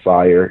to be on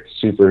fire,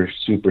 super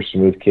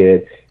smooth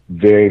kid,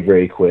 very,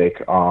 very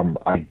quick.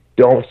 I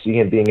don't see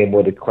him being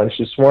able to clinch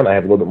this one. I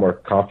have a little bit more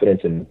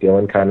confidence in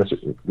Dylan kind of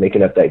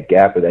making up that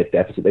gap or that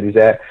deficit that he's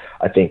at.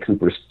 I think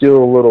Cooper's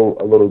still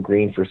a little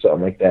green for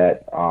something like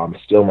that.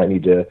 Still might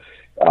need to,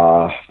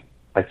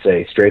 I'd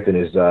say, strengthen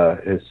his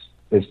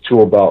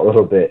tool belt a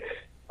little bit.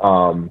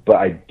 But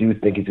I do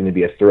think he's going to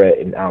be a threat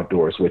in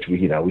outdoors, which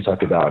we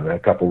talked about in a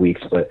couple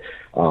weeks. But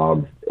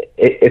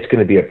it's going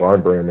to be a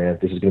barn burner, man.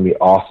 This is going to be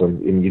awesome.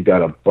 And you've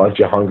got a bunch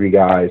of hungry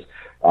guys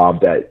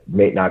that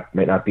may not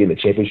be in the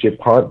championship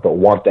hunt, but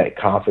want that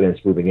confidence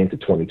moving into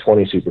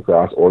 2020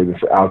 Supercross or even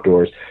for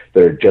outdoors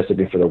that are just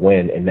looking for the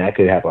win. And that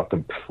could have a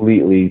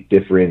completely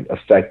different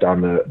effect on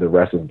the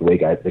rest of the way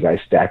the guys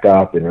stack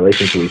up in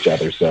relation to each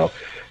other. So.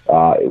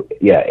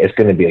 It's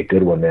going to be a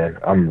good one, man.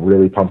 I'm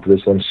really pumped for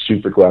this one.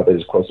 Super glad that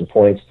it's close in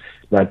points.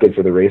 Not good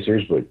for the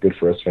racers, but good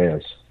for us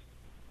fans.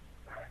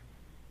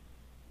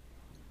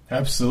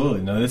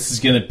 Absolutely. No, this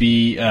is going to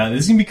be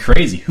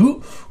crazy.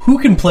 Who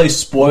can play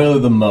spoiler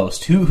the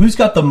most? Who's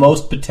got the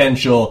most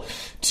potential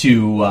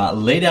to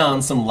lay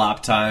down some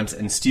lap times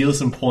and steal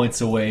some points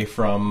away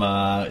from,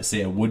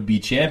 say, a would-be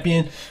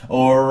champion,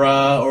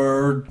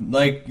 or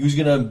like who's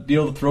going to be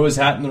able to throw his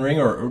hat in the ring,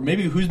 or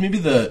maybe who's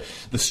the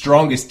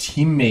strongest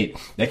teammate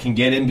that can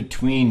get in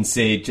between,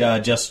 say,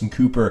 Justin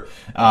Cooper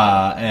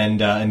and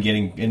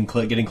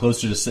getting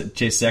closer to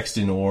Chase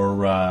Sexton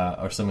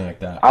or something like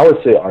that. I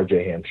would say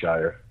RJ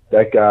Hampshire.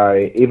 That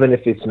guy, even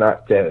if it's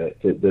not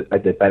at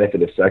the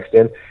benefit of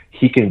Sexton,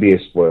 he can be a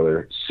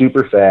spoiler.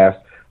 Super fast,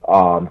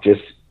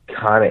 just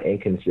kind of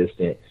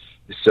inconsistent.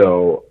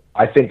 So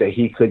I think that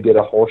he could get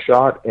a whole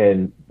shot,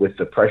 and with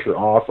the pressure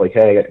off, like,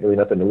 hey, I got really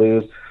nothing to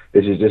lose.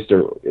 This is just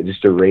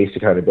a race to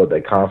kind of build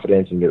that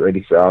confidence and get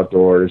ready for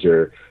outdoors,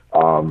 or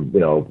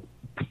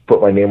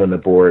put my name on the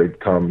board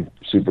come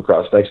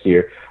Supercross next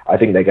year. I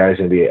think that guy's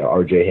going to be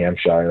RJ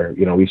Hampshire.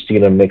 We've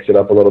seen him mix it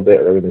up a little bit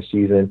earlier in the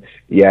season.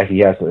 Yeah, he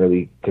hasn't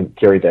really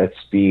carried that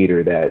speed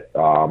or that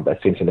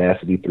same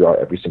tenacity throughout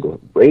every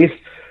single race,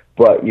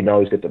 but he's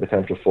got the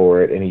potential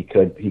for it, and he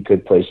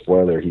could play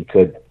spoiler. He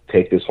could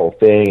take this whole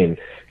thing and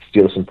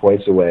steal some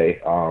points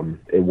away.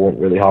 It won't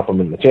really help him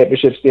in the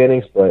championship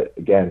standings, but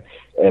again,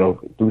 it'll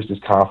boost his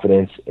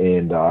confidence,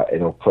 and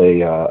it'll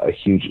play a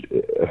huge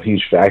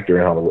factor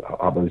in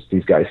how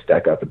these guys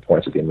stack up in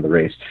points at the end of the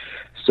race.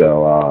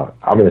 So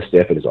I'm going to stay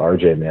up at his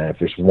RJ, man. If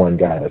there's one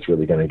guy that's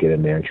really going to get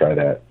in there and try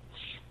that.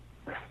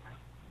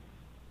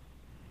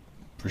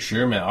 For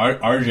sure, man.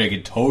 RJ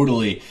could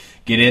totally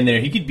get in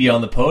there. He could be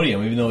on the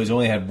podium, even though he's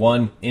only had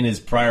one in his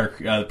prior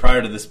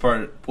to this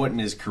point in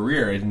his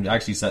career. It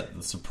actually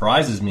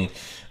surprises me.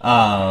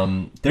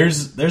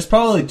 There's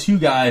probably two or three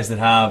guys that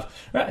have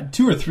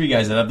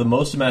the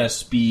most amount of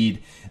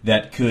speed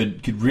that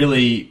could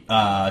really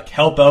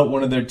help out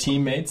one of their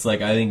teammates.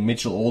 Like, I think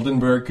Mitchell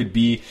Oldenburg could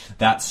be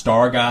that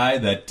star guy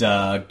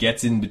that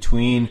gets in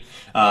between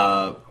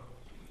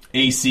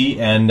AC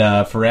and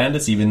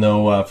Ferrandis, even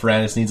though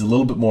Ferrandis needs a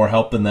little bit more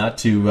help than that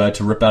to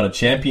rip out a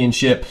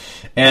championship.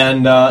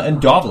 And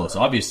Davalos,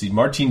 obviously,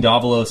 Martin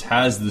Davalos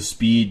has the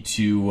speed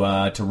to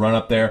run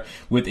up there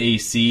with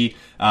AC.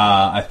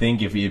 I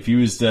think if he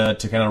was to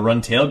kind of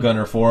run tail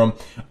gunner for him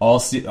all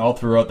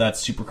throughout that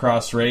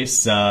Supercross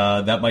race,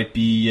 that might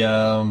be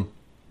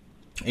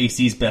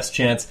AC's best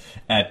chance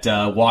at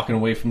walking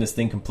away from this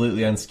thing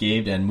completely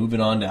unscathed and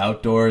moving on to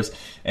outdoors,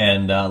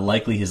 and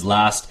likely his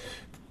last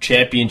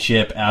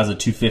championship as a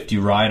 250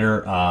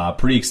 rider.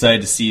 Pretty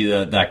excited to see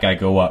that guy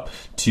go up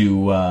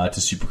to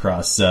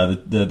Supercross,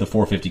 the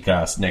 450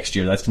 class next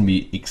year. That's going to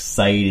be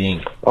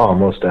exciting. Oh,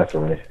 most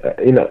definitely.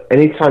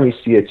 Anytime you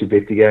see a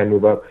 250 guy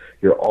move up,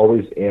 you're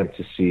always amped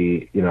to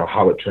see,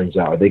 how it turns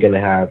out. Are they going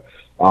to have,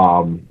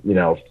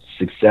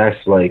 success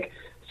like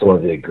some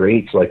of the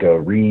greats, like a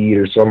Reed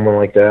or someone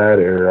like that,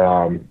 or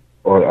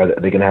are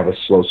they going to have a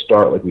slow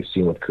start like we've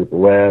seen with Cooper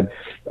Webb,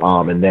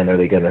 and then are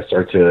they going to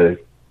start to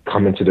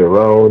come into their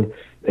own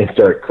and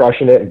start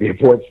crushing it and be a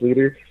points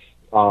leader,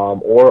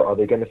 or are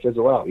they going to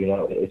fizzle out?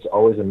 It's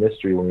always a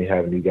mystery when we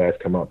have new guys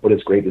come up, but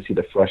it's great to see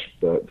the fresh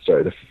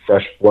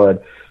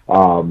blood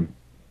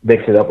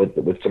mix it up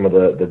with some of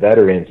the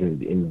veterans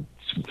and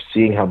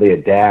seeing how they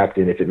adapt,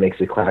 and if it makes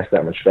the class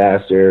that much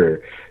faster,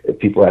 or if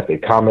people have to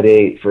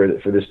accommodate for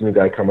this new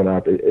guy coming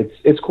up.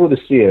 It's cool to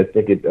see. I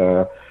think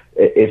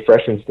it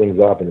freshens things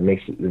up, and it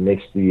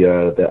makes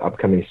the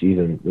upcoming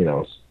season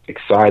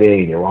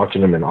exciting, and you're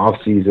watching them in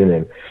off season,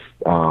 and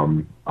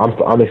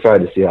I'm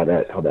excited to see how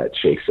that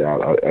shakes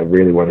out. I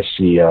really want to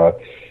see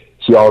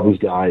all these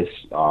guys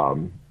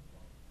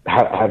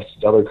have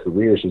stellar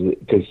careers,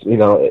 because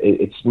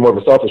it's more of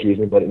a selfish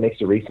reason, but it makes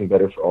the racing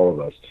better for all of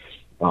us.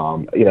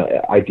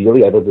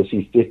 Ideally, I'd love to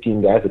see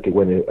 15 guys that could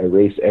win a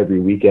race every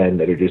weekend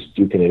that are just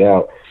duking it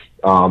out.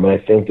 And I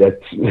think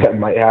that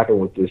might happen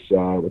with this,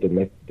 with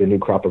the new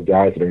crop of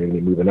guys that are going to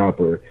be moving up,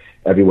 where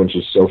everyone's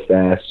just so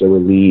fast, so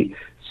elite,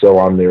 so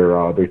on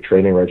their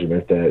training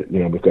regimen that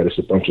we've got just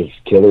a bunch of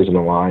killers in the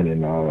line,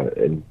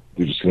 and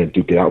they're just going to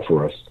duke it out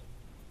for us.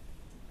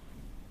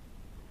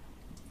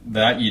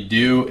 That you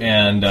do,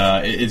 and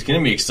it's going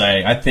to be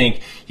exciting. I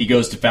think he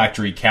goes to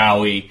Factory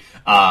Cowie,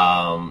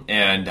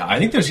 and I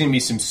think there's going to be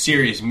some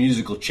serious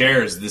musical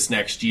chairs this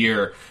next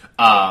year.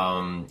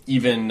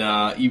 Even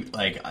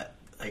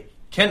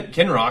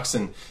Ken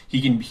Roczen,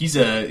 he's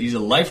a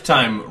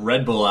lifetime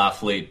Red Bull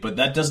athlete, but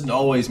that doesn't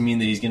always mean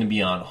that he's going to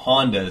be on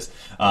Hondas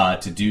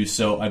to do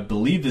so. I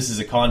believe this is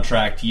a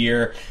contract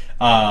year.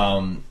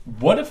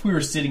 What if we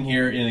were sitting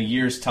here in a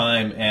year's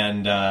time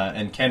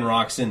and Ken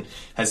Roczen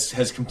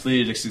has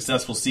completed a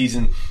successful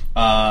season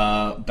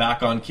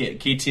back on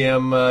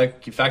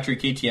KTM factory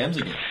KTMs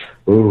again?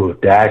 Ooh,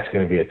 that's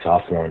going to be a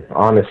tough one,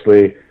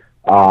 honestly.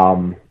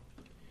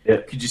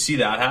 Could you see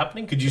that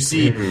happening? Could you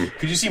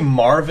see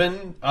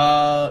Marvin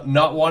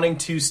not wanting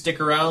to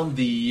stick around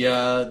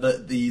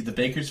the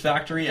Baker's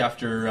factory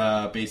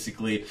after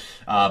basically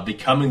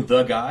becoming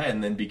the guy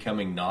and then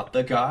becoming not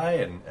the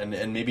guy,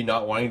 and maybe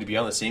not wanting to be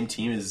on the same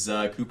team as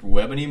Cooper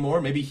Webb anymore?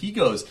 Maybe he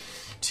goes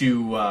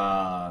to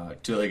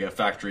like a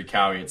Factory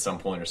Cowie at some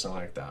point or something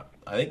like that.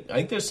 I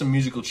think there's some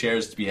musical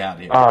chairs to be had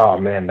here. Oh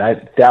man,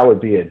 that would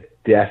be a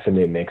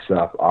definite mix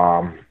up.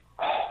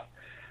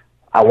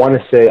 I want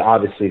to say,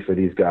 obviously, for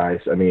these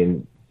guys, I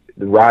mean,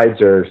 the rides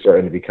are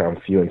starting to become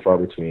few and far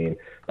between.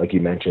 Like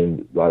you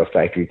mentioned, a lot of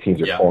factory teams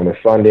are pulling their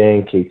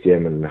funding,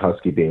 KTM and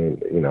Husky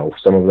being,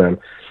 some of them.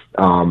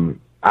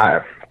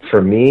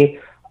 For me,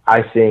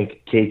 I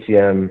think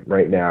KTM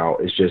right now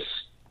is just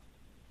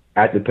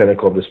at the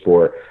pinnacle of the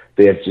sport.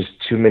 They have just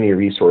too many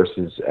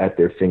resources at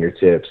their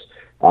fingertips.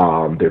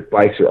 Their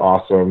bikes are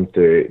awesome.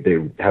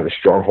 They have a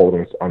strong hold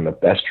on the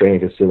best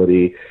training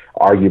facility,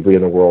 arguably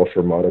in the world,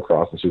 for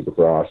motocross and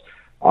supercross.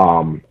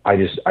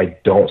 I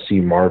don't see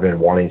Marvin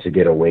wanting to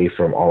get away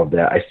from all of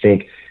that. I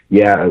think,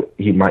 yeah,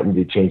 he might need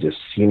to change the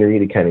scenery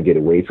to kind of get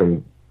away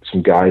from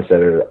some guys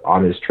that are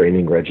on his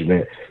training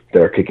regimen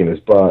that are kicking his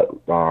butt,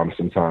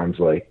 sometimes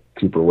like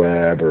Cooper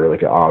Webb or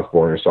like an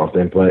Osborne or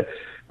something. But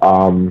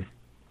I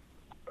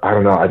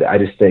don't know. I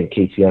just think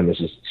KTM is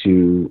just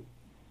too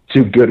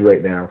good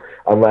right now,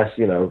 unless,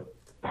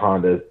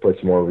 Honda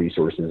puts more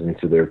resources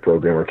into their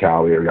program, or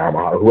Cali or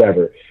Yamaha or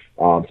whoever,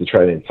 to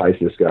try to entice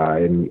this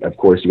guy. And of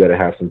course, you got to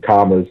have some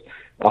commas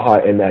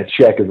in that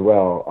check as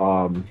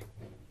well.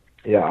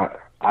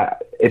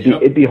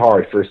 It'd be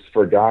hard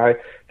for a guy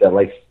that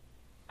likes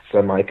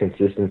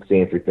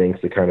semi-consistency and for things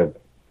to kind of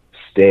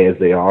stay as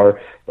they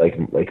are, like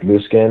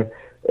Musquin.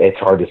 It's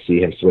hard to see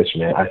him switch,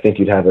 man. I think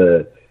you'd have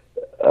a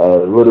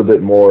little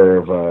bit more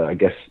of a, I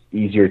guess,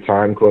 easier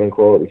time, quote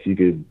unquote, if you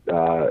could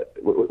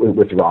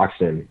with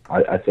Roczen.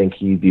 I think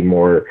he'd be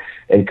more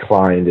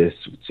inclined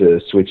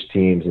to switch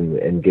teams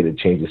and get a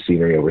change of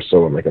scenery over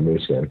someone like a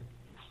Musquin.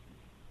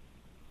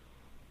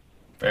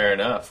 Fair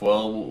enough.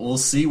 Well, we'll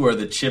see where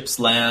the chips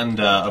land.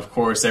 Of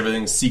course,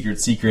 everything's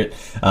secret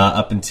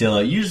up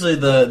until usually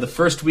the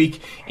first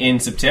week in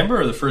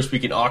September or the first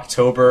week in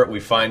October. We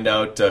find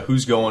out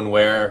who's going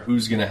where,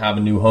 who's going to have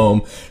a new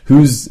home,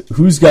 who's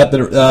got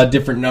the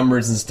different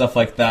numbers and stuff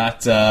like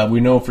that. We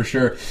know for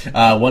sure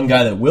one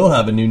guy that will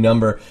have a new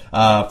number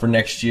for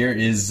next year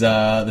is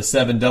the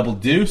 7 Double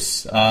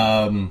Deuce.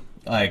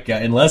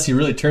 Unless he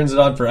really turns it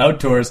on for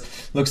outdoors,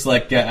 looks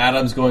like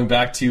Adam's going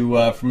back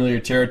to familiar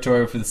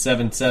territory for the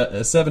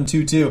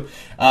 722,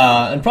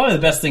 and probably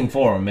the best thing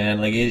for him,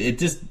 man. Like it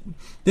just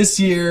this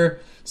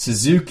year,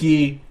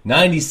 Suzuki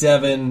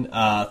 97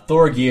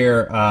 Thor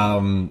gear.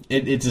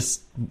 It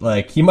just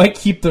like he might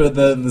keep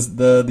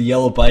the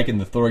yellow bike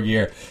and the Thor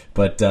gear,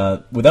 but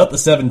without the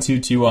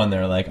 722 on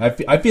there, like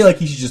I feel like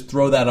he should just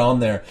throw that on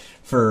there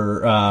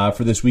for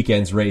this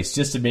weekend's race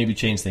just to maybe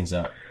change things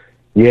up.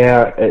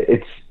 Yeah,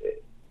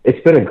 it's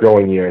been a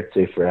growing year, I'd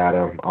say, for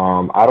Adam.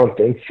 I don't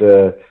think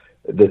the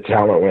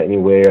talent went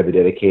anywhere, the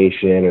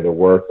dedication or the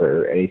work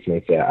or anything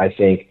like that. I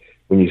think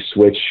when you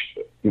switch,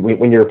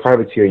 when you're a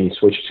privateer and you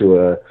switch to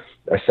a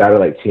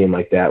satellite team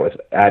like that with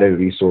added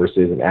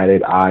resources and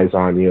added eyes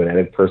on you and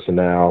added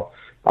personnel,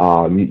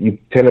 you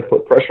tend to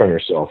put pressure on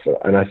yourself.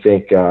 And I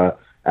think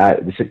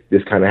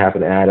this kind of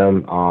happened to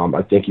Adam.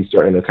 I think he's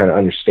starting to kind of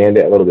understand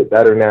it a little bit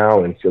better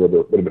now and feel a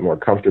little bit more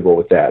comfortable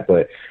with that.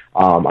 But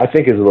I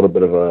think it's a little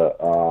bit of a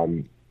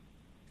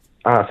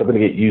something to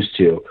get used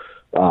to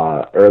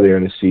earlier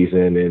in the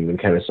season, and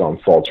kind of saw him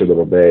falter a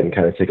little bit and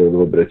kind of take a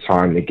little bit of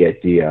time to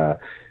get the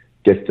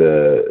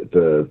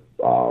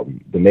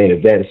main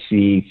event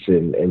seats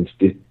and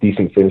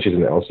decent finishes in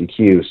the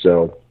LCQ.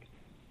 So,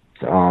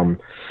 I'd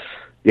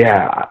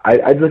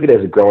look at it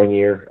as a growing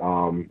year.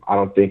 I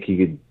don't think he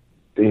could.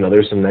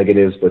 There's some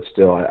negatives, but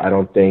still, I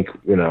don't think,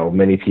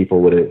 many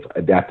people would have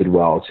adapted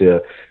well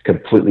to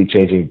completely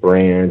changing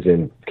brands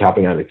and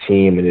copying out a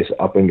team and just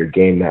upping your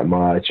game that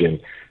much.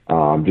 And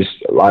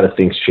just a lot of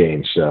things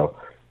change. So,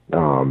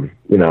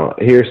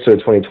 here's to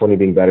 2020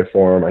 being better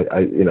for him.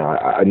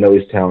 I know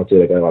he's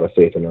talented. I got a lot of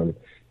faith in him,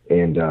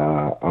 and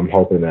I'm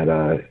hoping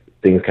that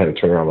things kind of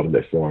turn around a little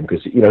bit for him,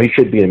 because he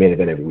should be in the main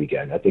event every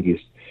weekend. I think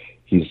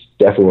he's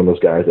definitely one of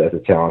those guys that has the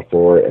talent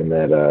for it, and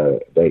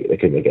that they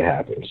can make it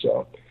happen.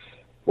 So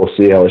we'll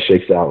see how it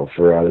shakes out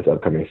for this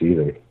upcoming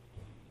season.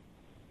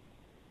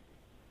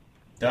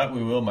 That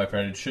we will, my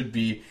friend. It should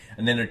be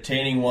an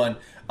entertaining one.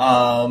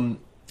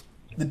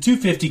 The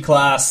 250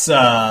 class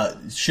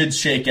should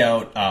shake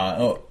out.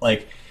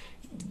 Like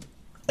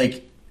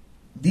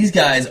these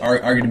guys are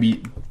going to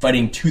be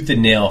fighting tooth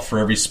and nail for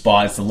every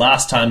spot. It's the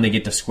last time they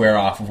get to square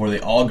off before they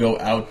all go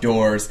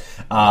outdoors.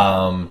 Who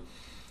are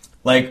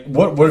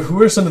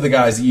some of the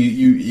guys that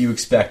you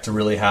expect to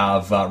really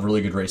have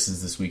really good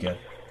races this weekend?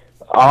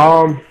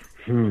 I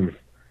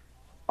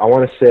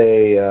want to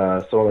say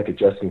someone like a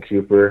Justin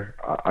Cooper.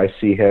 I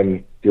see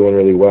him doing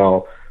really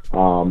well.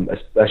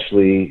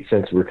 Especially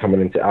since we're coming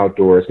into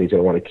outdoors, and he's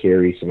going to want to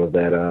carry some of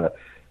that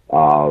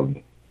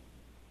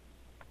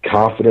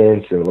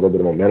confidence and a little bit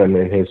of momentum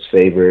in his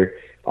favor.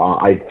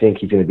 I think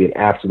he's going to be an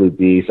absolute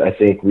beast. I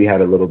think we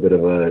had a little bit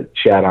of a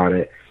chat on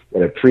it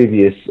in a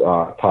previous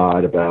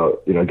pod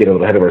about getting a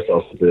little ahead of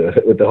ourselves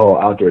with the whole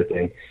outdoor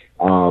thing.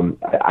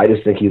 I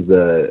just think he's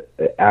the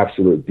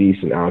absolute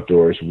beast in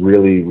outdoors.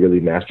 Really, really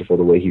masterful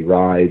the way he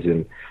rides,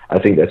 and I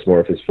think that's more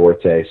of his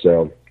forte.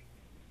 So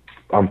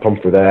I'm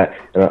pumped for that,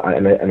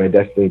 and I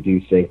definitely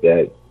do think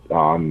that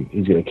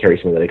he's going to carry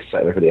some of that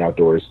excitement for the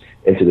outdoors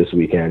into this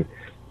weekend.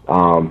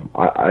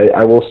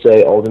 I will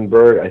say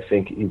Oldenburg, I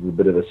think he's a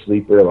bit of a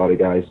sleeper. A lot of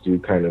guys do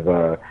kind of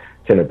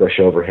tend to brush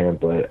over him,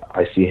 but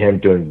I see him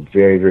doing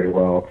very, very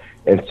well.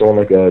 And someone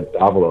like a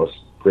Davalos,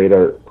 great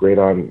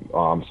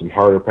on some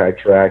harder pack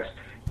tracks.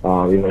 He's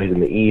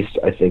in the East.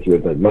 I think he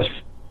would have much.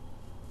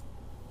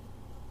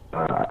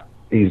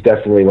 He's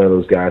definitely one of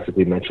those guys that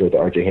we mentioned with the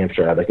RJ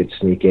Hampshire that could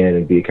sneak in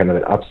and be kind of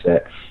an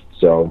upset.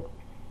 So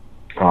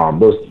I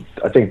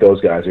think those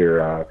guys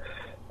are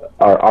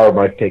are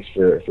my picks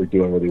for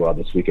doing really well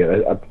this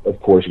weekend.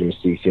 Of course, you're going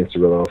to see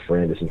Cianciarulo,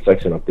 Ferrandis, and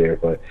Sexton up there,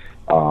 but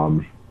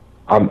I'm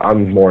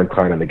more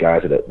inclined on the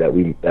guys that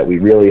we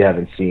really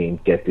haven't seen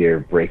get their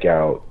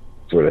breakout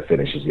sort of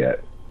finishes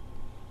yet.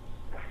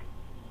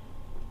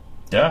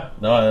 Yeah,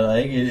 no,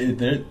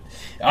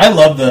 I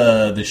love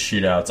the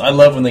shootouts. I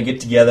love when they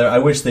get together. I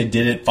wish they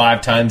did it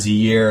 5 times a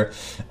year,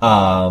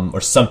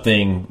 or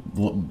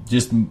something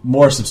just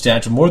more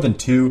substantial, more than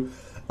 2.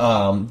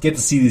 Get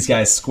to see these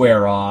guys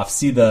square off,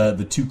 see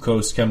the two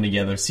coasts come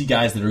together, see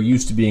guys that are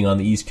used to being on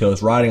the East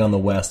Coast riding on the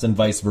West, and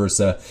vice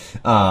versa.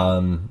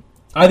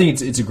 I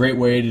think it's a great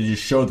way to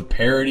just show the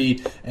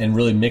parity and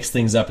really mix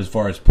things up as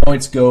far as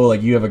points go.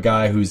 Like, you have a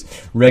guy who's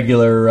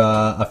regular,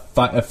 a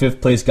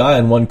 5th place guy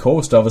on one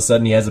coast. All of a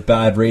sudden, he has a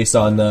bad race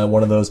on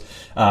one of those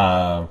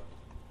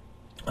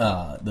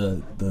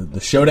the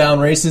showdown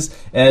races,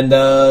 and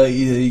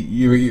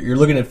you're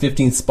looking at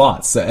 15th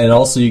spots. And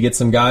also, you get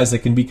some guys that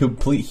can be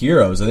complete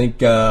heroes. I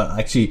think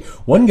actually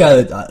one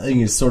guy that I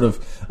think is sort of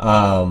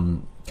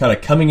kind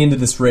of coming into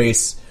this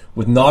race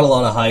with not a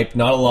lot of hype,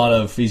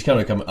 he's kind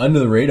of come under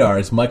the radar,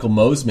 is Michael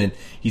Mosiman.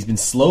 He's been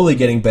slowly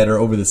getting better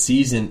over the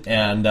season,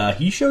 and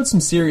he showed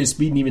some serious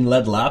speed and even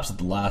led laps at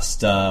the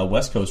last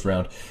West Coast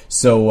round.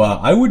 So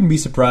I wouldn't be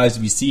surprised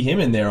if you see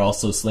him in there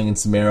also slinging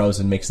some arrows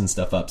and mixing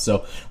stuff up.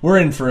 So we're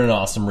in for an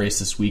awesome race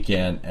this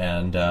weekend,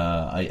 and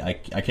I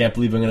can't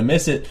believe I'm going to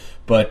miss it.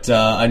 But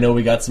I know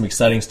we got some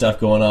exciting stuff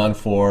going on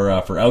for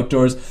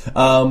outdoors.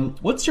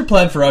 What's your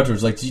plan for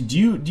outdoors? Like, do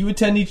you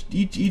attend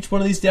each one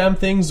of these damn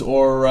things,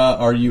 or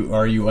are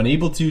you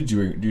unable to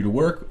due to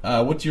work?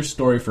 What's your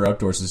story for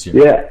outdoors this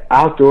year? Yeah,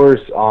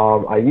 outdoors.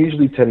 I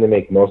usually tend to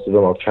make most of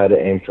them. I'll try to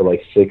aim for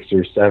like 6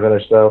 or 7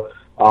 or so.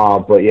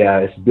 But yeah,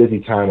 it's a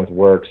busy time with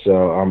work,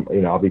 so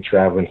I'll be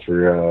traveling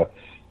for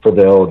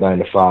the old 9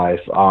 to 5.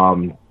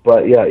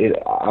 But yeah,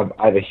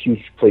 I have a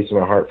huge place in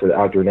my heart for the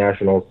outdoor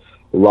nationals.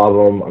 Love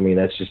them. I mean,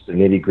 that's just the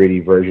nitty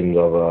gritty version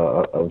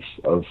of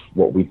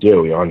what we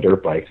do on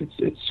dirt bikes.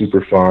 It's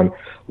super fun.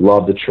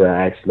 Love the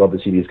tracks. Love to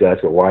see these guys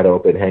go wide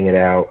open, hanging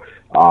out.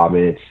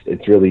 And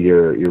it's really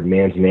your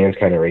man's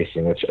kind of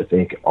racing, which I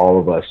think all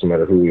of us, no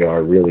matter who we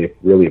are, really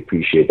really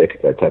appreciate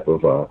that type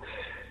of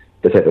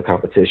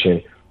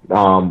competition.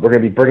 We're going to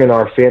be bringing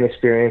our fan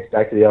experience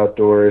back to the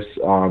outdoors.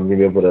 You're going to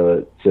be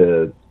able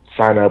to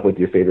sign up with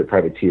your favorite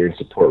privateer and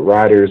support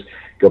riders,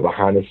 go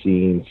behind the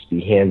scenes, be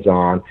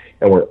hands-on,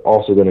 and we're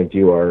also going to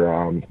do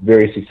our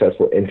very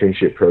successful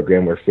internship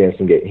program where fans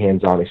can get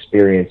hands-on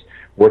experience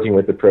working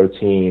with the pro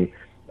team.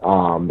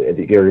 You're going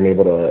to be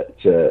able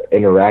to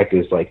interact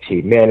as like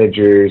team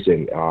managers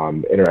and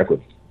interact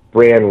with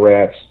brand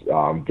reps,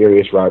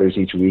 various riders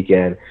each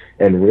weekend,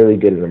 and really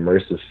get an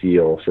immersive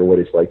feel for what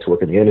it's like to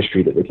work in the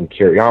industry that they can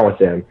carry on with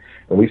them.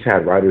 And we've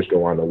had riders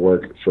go on to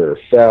work for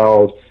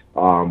Feld,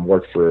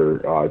 work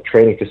for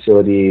training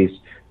facilities,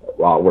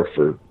 work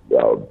for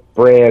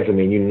brands. I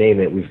mean, you name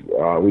it.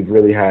 We've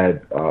really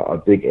had a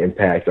big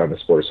impact on the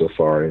sport so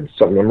far, and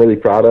something I'm really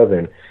proud of.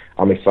 And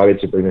I'm excited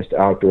to bring this to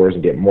outdoors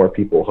and get more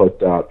people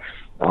hooked up.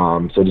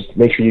 So just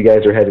make sure you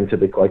guys are heading to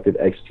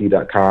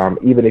thecollectivext.com.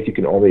 Even if you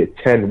can only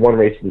attend one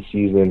race of the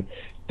season,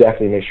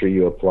 definitely make sure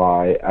you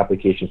apply.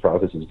 Application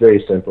process is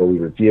very simple. We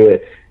review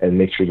it and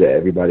make sure that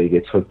everybody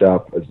gets hooked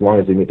up as long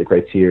as they meet the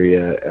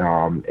criteria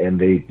and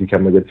they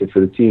become a good fit for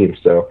the team.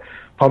 So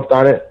pumped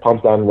on it,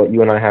 pumped on what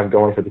you and I have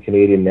going for the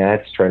Canadian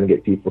Nats, trying to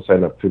get people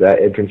signed up for that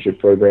internship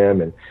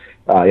program. And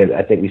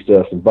I think we still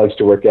have some bugs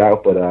to work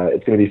out, but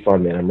it's going to be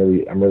fun, man. I'm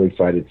really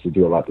excited to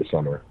do a lot this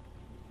summer.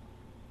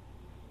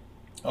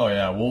 Oh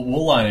yeah,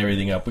 we'll line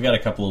everything up. We got a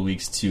couple of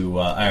weeks to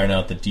iron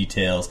out the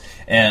details,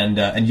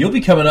 and you'll be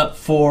coming up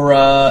for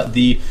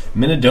the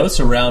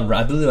Minnedosa round.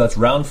 I believe that's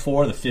round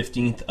 4, the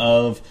 15th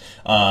of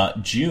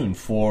June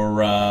for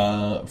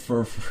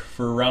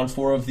round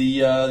 4 of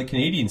the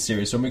Canadian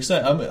series. So I'm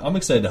excited. I'm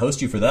excited to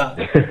host you for that.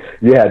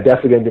 Yeah,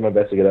 definitely gonna do my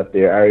best to get up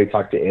there. I already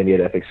talked to Andy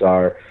at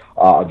FXR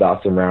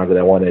about some rounds that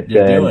I want to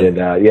attend,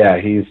 and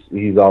yeah,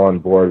 he's all on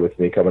board with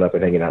me coming up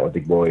and hanging out with the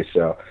boys.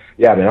 So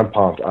yeah, man, I'm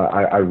pumped.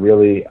 I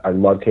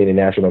love Canadian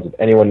Nationals. If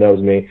anyone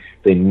knows me,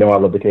 they know I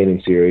love the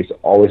Canadian Series.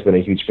 Always been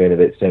a huge fan of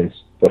it since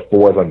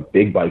before I was on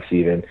big bikes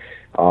even.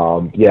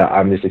 Yeah,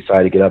 I'm just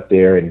excited to get up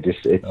there and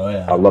just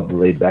I love the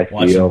laid back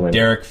feel. And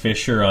Derek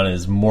Fisher on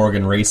his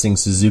Morgan Racing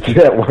Suzuki.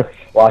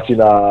 Watching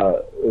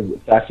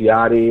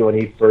Fasciati when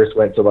he first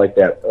went to like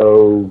that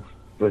was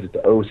it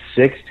the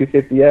 06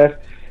 250F?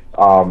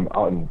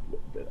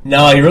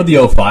 No, he rode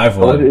the 05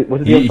 one.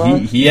 Was it the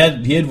 05? He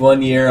had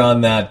 1 year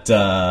on that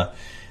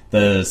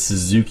the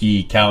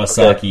Suzuki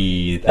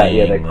Kawasaki thing.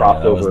 Yeah, they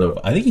crossed over.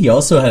 I think he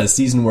also had a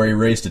season where he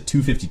raced a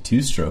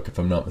 252 stroke, if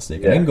I'm not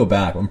mistaken. I can go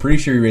back. I'm pretty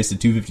sure he raced a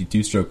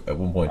 252 stroke at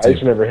one point too. I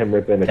just remember him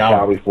ripping a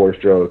Cowie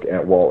 4-stroke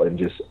at Walton,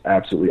 just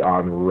absolutely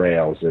on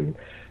rails. And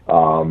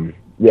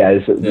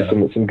there's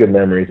some good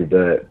memories of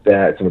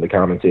that. Some of the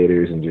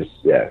commentators, and just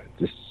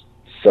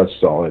such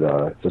solid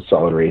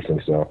racing.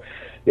 So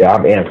yeah,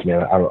 I'm amped,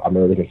 man. I'm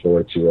really looking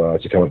forward to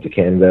coming up to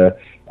Canada,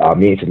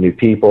 meeting some new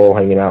people,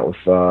 hanging out with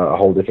a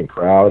whole different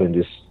crowd, and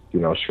just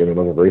screaming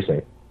love of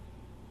racing.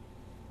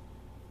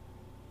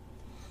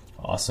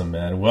 Awesome,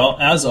 man. Well,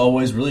 as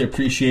always, really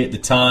appreciate the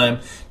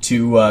time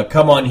to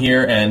come on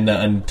here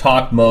and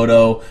talk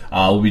moto.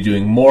 We'll be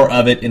doing more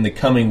of it in the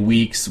coming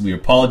weeks. We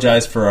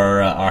apologize for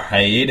our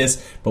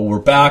hiatus, but we're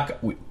back.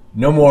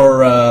 No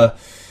more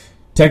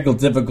technical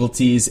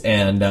difficulties.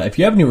 And if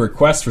you have any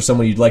requests for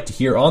someone you'd like to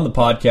hear on the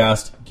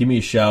podcast, give me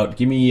a shout,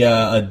 give me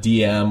a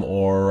DM,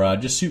 or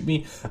just shoot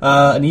me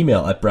an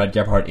email at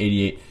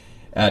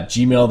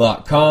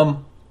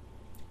bradgephardt88@gmail.com.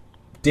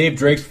 Dave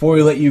Drake, before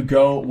we let you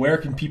go, where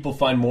can people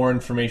find more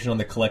information on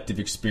the Collective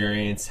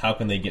Experience? How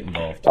can they get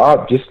involved?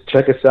 Just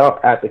check us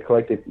out at The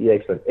Collective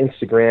EX on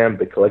Instagram,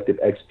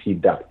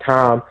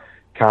 thecollectivexp.com,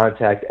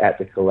 contact at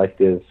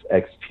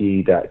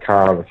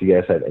thecollectivexp.com. If you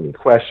guys have any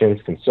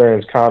questions,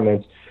 concerns,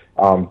 comments,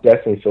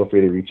 definitely feel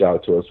free to reach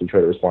out to us. We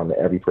try to respond to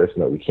every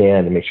person that we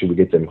can and make sure we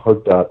get them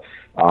hooked up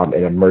and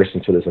immersed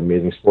into this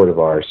amazing sport of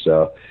ours.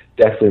 So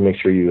definitely make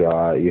sure you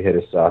hit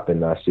us up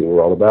and see what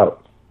we're all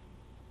about.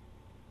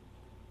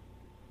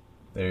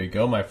 There you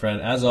go, my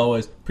friend. As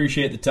always,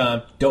 appreciate the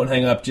time. Don't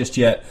hang up just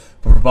yet.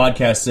 But for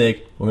podcast's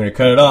sake, we're going to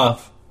cut it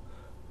off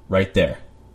right there.